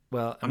point.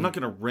 Well, I'm not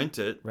going to rent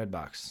it.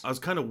 Redbox. I was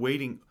kind of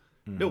waiting.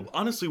 No,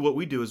 honestly, what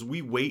we do is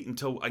we wait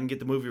until I can get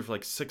the movie for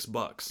like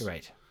 $6.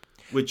 Right.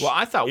 Which,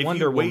 I thought if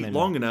Wonder you wait Woman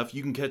long enough,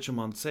 you can catch them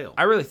on sale.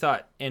 I really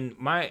thought, and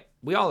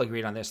we all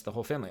agreed on this, the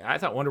whole family. I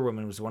thought Wonder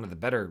Woman was one of the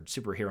better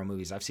superhero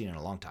movies I've seen in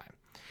a long time.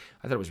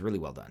 I thought it was really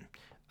well done.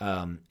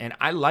 And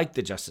I liked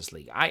the Justice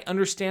League. I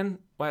understand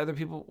why other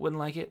people wouldn't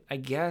like it. I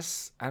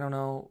guess. I don't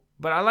know.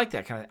 But I like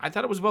that kind of. I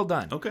thought it was well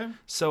done. Okay.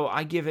 So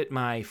I give it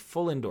my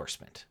full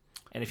endorsement.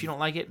 And if you don't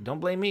like it, don't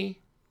blame me.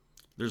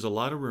 There's a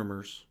lot of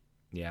rumors.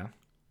 Yeah.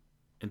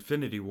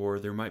 Infinity War,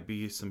 there might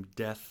be some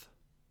death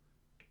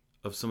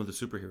of some of the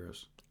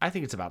superheroes. I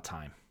think it's about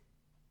time.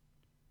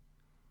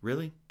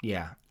 Really?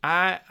 Yeah.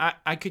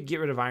 I could get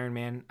rid of Iron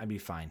Man. I'd be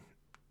fine.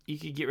 You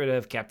could get rid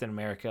of Captain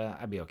America.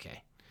 I'd be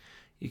okay.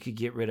 You could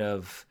get rid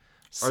of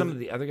some of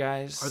the other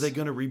guys. Are they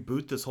going to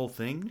reboot this whole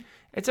thing?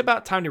 It's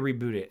about time to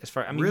reboot it.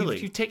 Really?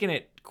 You've taken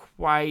it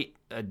quite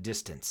a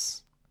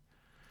distance.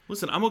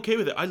 Listen, I'm okay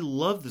with it. I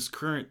love this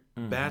current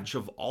batch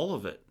of all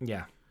of it.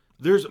 Yeah.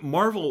 There's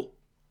Marvel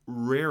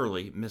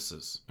rarely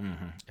misses.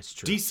 It's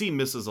true. DC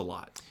misses a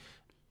lot.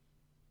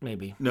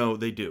 Maybe. No,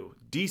 they do.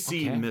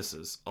 DC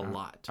misses a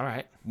lot. All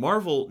right.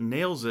 Marvel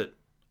nails it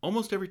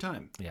almost every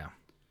time. Yeah.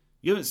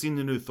 You haven't seen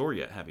the new Thor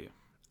yet, have you?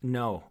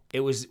 No.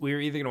 We were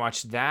either going to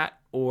watch that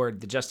or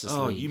the Justice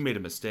League. Oh, you made a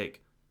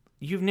mistake.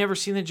 You've never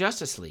seen the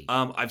Justice League.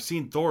 I've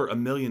seen Thor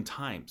 1,000,000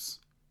 times.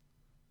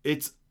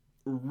 It's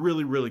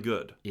really, really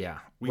good. Yeah.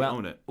 We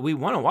own it. We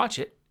want to watch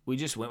it. We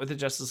just went with the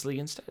Justice League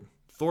instead.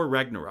 Thor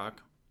Ragnarok.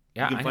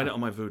 Yeah, you can find it on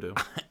my Vudu.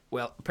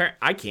 Well, apparently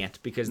I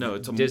can't because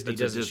Disney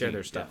doesn't share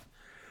their stuff. Yeah.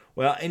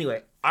 Well,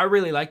 anyway, I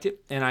really liked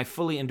it, and I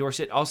fully endorse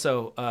it.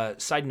 Also,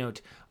 side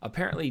note,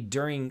 apparently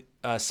during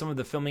some of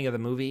the filming of the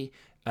movie,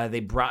 they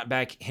brought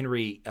back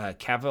Henry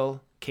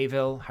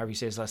Cavill, however you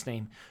say his last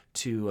name,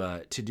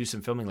 to do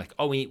some filming. Like,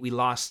 we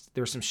lost.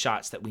 There were some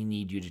shots that we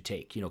need you to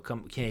take. Can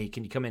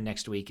you come in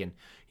next week and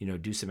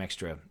do some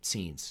extra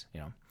scenes?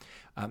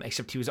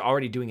 Except he was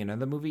already doing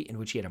another movie in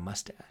which he had a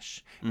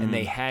mustache, and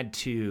they had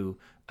to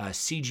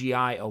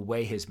CGI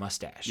away his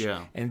mustache.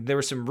 Yeah. And there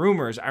were some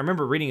rumors. I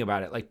remember reading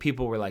about it. Like,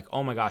 people were like,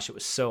 "Oh my gosh, it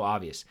was so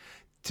obvious."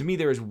 To me,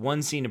 there was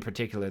one scene in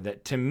particular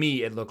that, to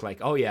me, it looked like,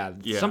 "Oh yeah,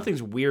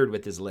 something's weird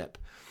with his lip."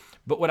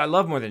 But what I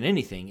love more than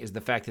anything is the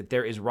fact that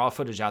there is raw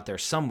footage out there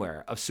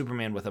somewhere of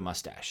Superman with a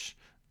mustache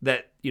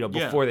that,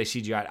 before they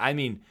CGI'd. I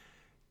mean,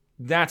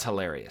 that's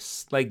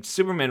hilarious. Like,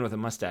 Superman with a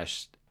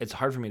mustache, it's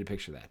hard for me to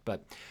picture that.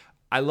 But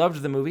I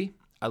loved the movie.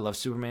 I love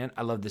Superman.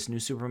 I love this new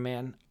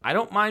Superman. I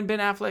don't mind Ben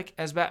Affleck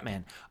as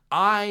Batman.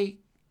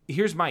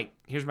 Here's my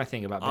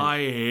thing about Ben. I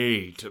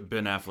hate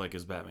Ben Affleck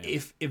as Batman.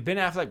 If Ben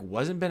Affleck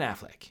wasn't Ben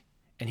Affleck,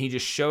 and he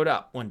just showed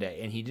up one day,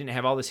 and he didn't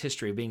have all this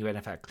history of being Ben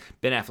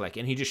Affleck,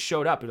 and he just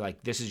showed up, and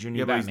like, this is your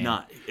new Batman. But he's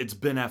not. It's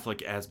Ben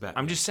Affleck as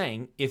Batman. I'm just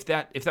saying, if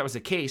that was the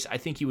case, I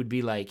think you would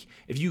be like,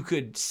 if you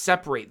could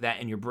separate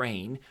that in your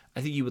brain,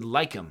 I think you would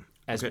like him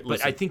Okay, but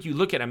listen. I think you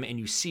look at him and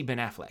you see Ben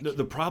Affleck.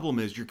 The problem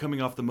is you're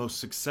coming off the most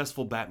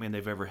successful Batman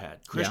they've ever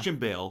had. Christian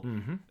Bale,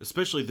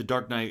 especially The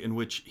Dark Knight, in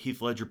which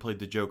Heath Ledger played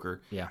the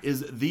Joker,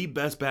 is the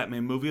best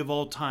Batman movie of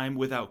all time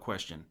without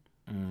question.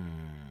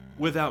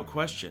 Without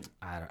question.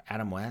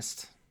 Adam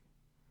West.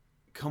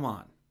 Come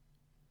on.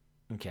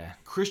 Okay.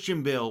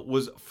 Christian Bale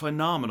was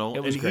phenomenal, It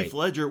was and great. Heath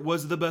Ledger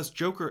was the best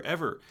Joker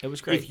ever. It was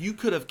great. If you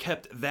could have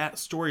kept that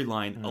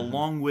storyline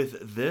along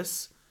with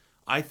this,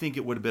 I think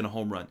it would have been a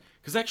home run.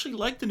 Because I actually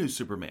like the new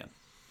Superman.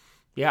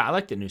 Yeah, I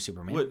like the new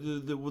Superman. What,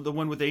 the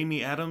one with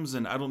Amy Adams,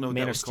 and I don't know what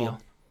Man that of was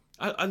Steel.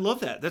 called. I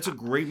love that. That's a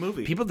great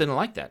movie. People didn't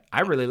like that.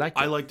 I really liked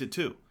it. I liked it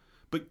too.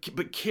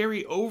 But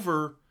carry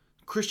over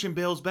Christian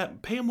Bale's Batman.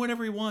 Pay him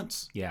whatever he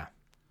wants. Yeah.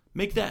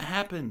 Make that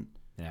happen.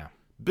 Yeah.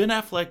 Ben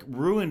Affleck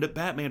ruined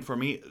Batman for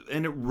me,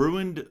 and it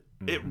ruined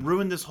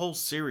this whole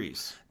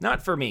series.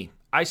 Not for me.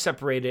 I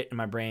separate it in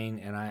my brain,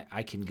 and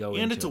I can go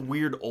into And it's a it.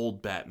 weird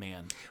old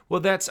Batman.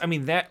 Well, that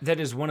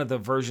is one of the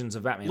versions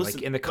of Batman. Listen,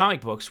 like in the comic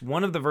books,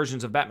 one of the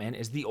versions of Batman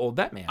is the old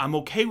Batman. I'm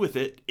okay with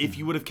it if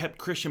you would have kept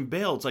Christian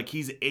Bale. It's like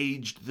he's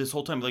aged this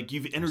whole time. Like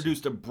you've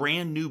introduced a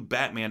brand new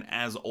Batman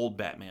as old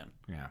Batman.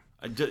 Yeah.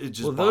 It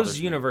just Well, bothers those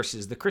me.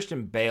 universes, the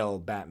Christian Bale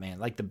Batman,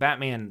 like the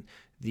Batman,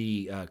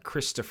 the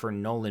Christopher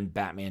Nolan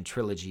Batman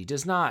trilogy,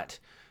 does not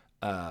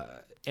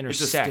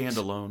intersect. It's a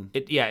standalone.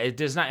 It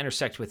does not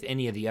intersect with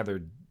any of the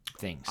other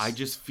things. I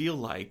just feel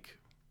like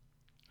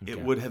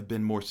it would have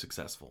been more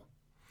successful.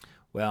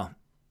 Well,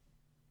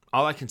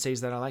 all I can say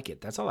is that I like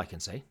it. That's all I can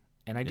say,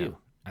 and I do.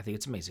 I think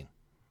it's amazing.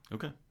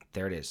 Okay.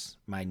 There it is.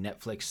 My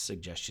Netflix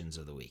suggestions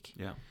of the week.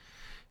 Yeah.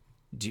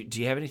 Do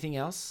you have anything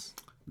else?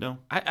 No.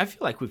 I feel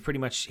like we've pretty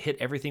much hit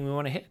everything we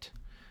want to hit.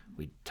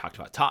 We talked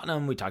about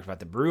Tottenham. We talked about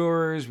the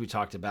Brewers. We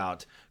talked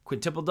about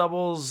quintuple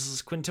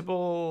doubles,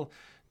 quintuple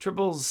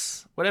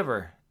triples,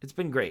 whatever. It's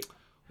been great.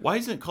 Why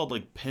isn't it called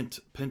like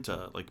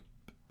penta? Like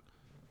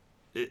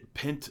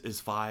pent is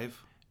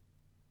 5.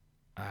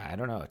 I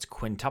don't know. It's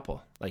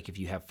quintuple. Like if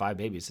you have 5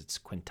 babies, it's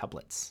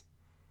quintuplets.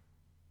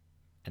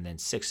 And then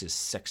 6 is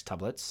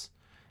sextuplets.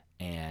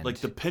 And Like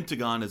the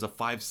Pentagon is a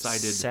 5-sided.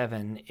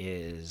 7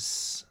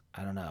 is,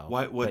 I don't know.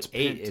 What's but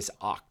 8 pent? is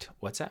oct.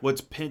 What's that? What's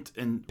pent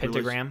and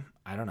Pentagram?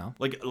 I don't know.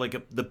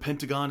 The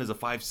Pentagon is a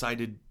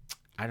 5-sided.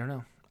 I don't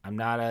know. I'm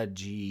not a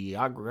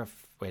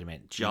geographer. Wait a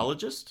minute.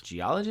 Geologist?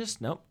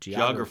 Geologist? Nope.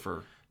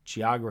 Geographer.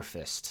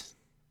 Geographist.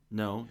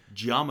 No,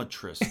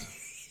 geometrist.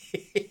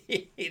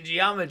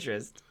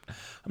 Geometrist.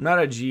 I'm not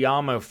a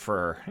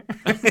geomapher.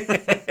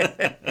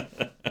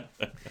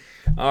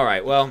 All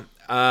right. Well,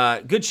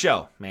 good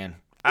show, man.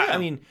 I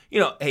mean,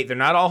 hey, they're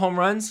not all home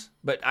runs,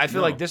 but I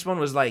feel like this one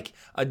was like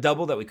a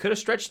double that we could have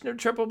stretched into a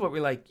triple, but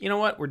we're like, you know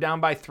what? We're down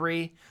by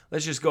 3.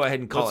 Let's just go ahead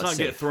and call Let's it not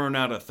safe. get thrown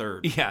out a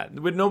third. Yeah,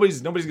 but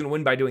nobody's going to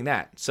win by doing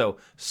that. So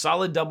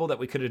solid double that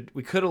we could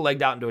have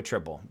legged out into a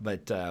triple,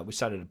 but we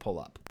decided to pull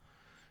up.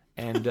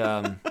 And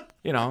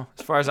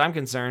as far as I'm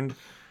concerned,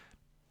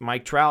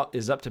 Mike Trout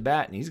is up to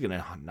bat and he's going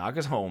to knock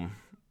us home.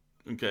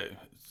 Okay,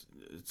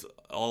 it's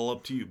all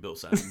up to you, Bill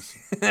Simmons.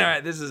 All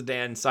right, this is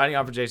Dan signing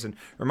off for Jason,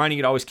 reminding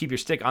you to always keep your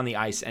stick on the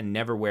ice and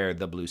never wear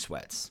the blue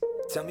sweats.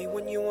 Tell me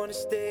when you wanna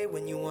stay,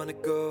 when you wanna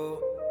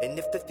go. And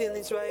if the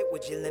feeling's right,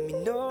 would you let me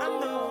know? I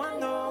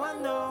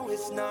know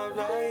it's not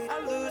right. I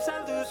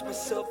lose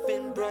myself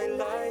in bright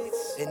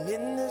lights. And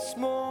in this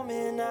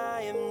moment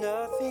I am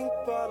nothing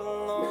but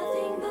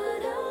alone.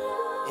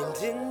 And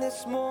in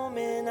this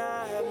moment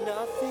I have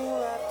nothing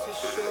left to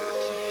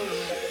show.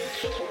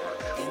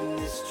 In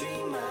this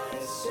dream I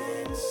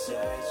ascend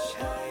such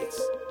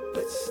heights,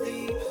 but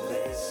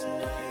sleepless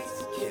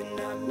nights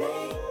cannot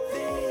make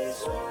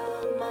this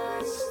world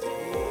my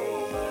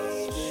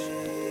stage.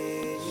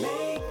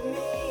 Make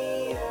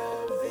me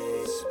of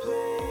this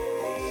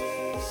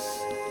place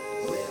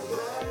where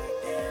I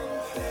am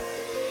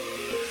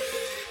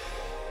placed.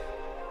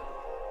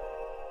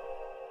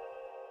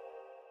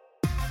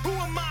 Who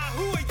am I?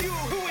 Who are you?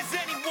 Who is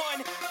anyone?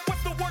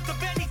 What's the worth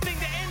of anything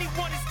that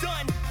anyone has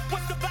done?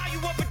 What's the value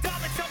of $1?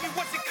 Tell me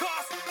what's it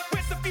cost?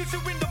 Where's the future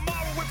in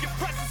tomorrow if your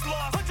presence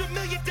lost? $100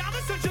 million,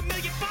 100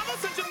 million fathers,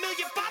 100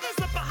 million fathers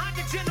left behind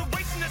a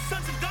generation of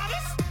sons and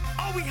daughters?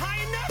 Are we high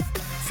enough?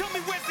 Tell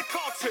me where's the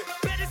culture?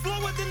 Bet it's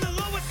lower than the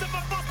lowest of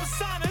our false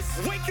personas.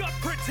 Wake up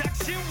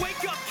protection,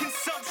 wake up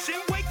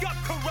consumption, wake up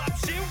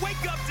corruption,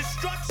 wake up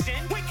destruction.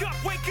 Wake up,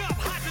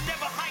 highs are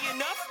never high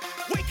enough.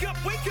 Wake up,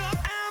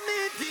 I'm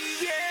in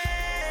the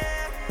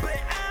air, but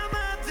I'm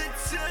of the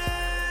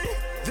turn.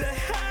 The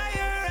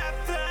higher I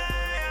fly,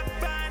 I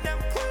find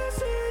I'm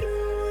closer to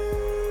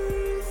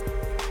earth.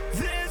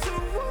 There's a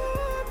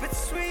war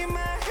between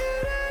my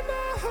head and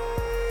my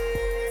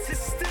heart. To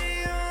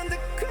stay on the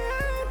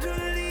ground, to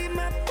leave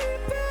my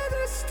people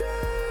the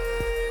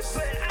stars.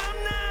 But I'm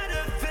not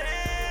a fan.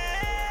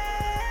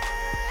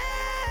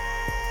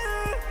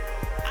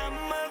 I'm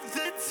of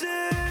the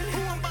turn.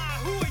 Who am I?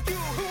 Who are you?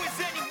 Who is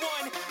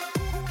anyone?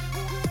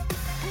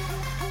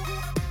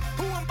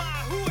 Who am I?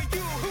 Who are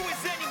you? Who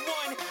is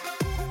anyone?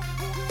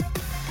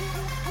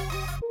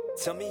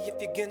 Tell me if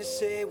you're gonna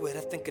say what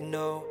I think I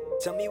know.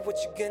 Tell me what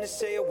you're gonna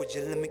say, or would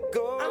you let me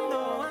go? I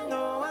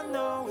know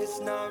it's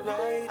not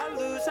right. I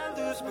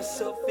lose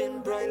myself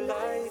in bright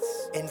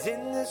lights. And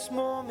in this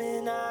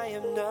moment I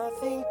am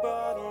nothing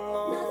but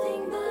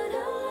alone.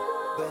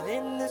 But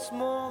in this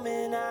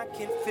moment I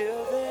can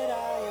feel that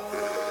I am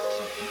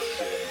wrong.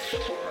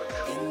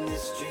 In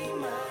this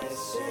dream I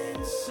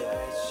ascend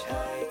such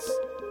heights,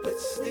 but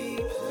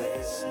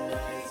sleepless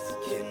nights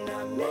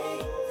cannot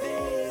make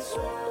this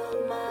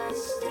world my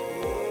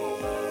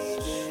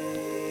stage.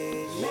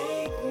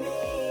 Make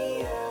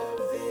me of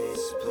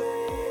this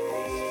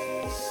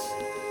place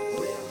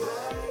where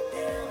I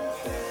am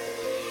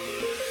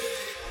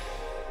placed.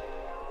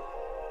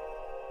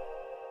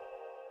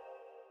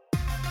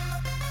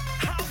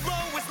 How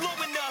low is low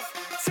enough?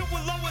 Till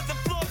we're lower than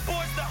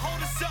floorboards that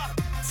hold us up.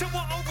 Till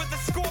we're over the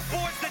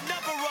scoreboards that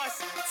number us.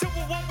 Till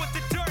we're one with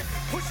the dirt,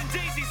 pushing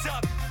daisies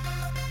up.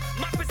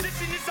 My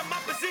position is on my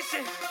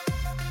position.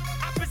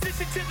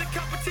 Opposition to the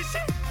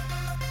competition.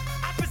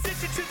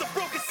 Opposition to the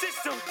broken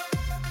system.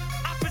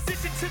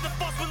 Opposition to the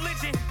false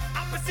religion.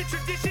 Opposite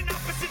tradition,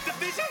 opposite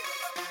division.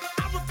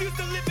 I refuse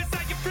to live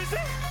inside your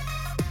prison.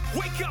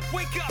 Wake up,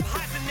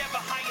 highs are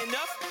never high.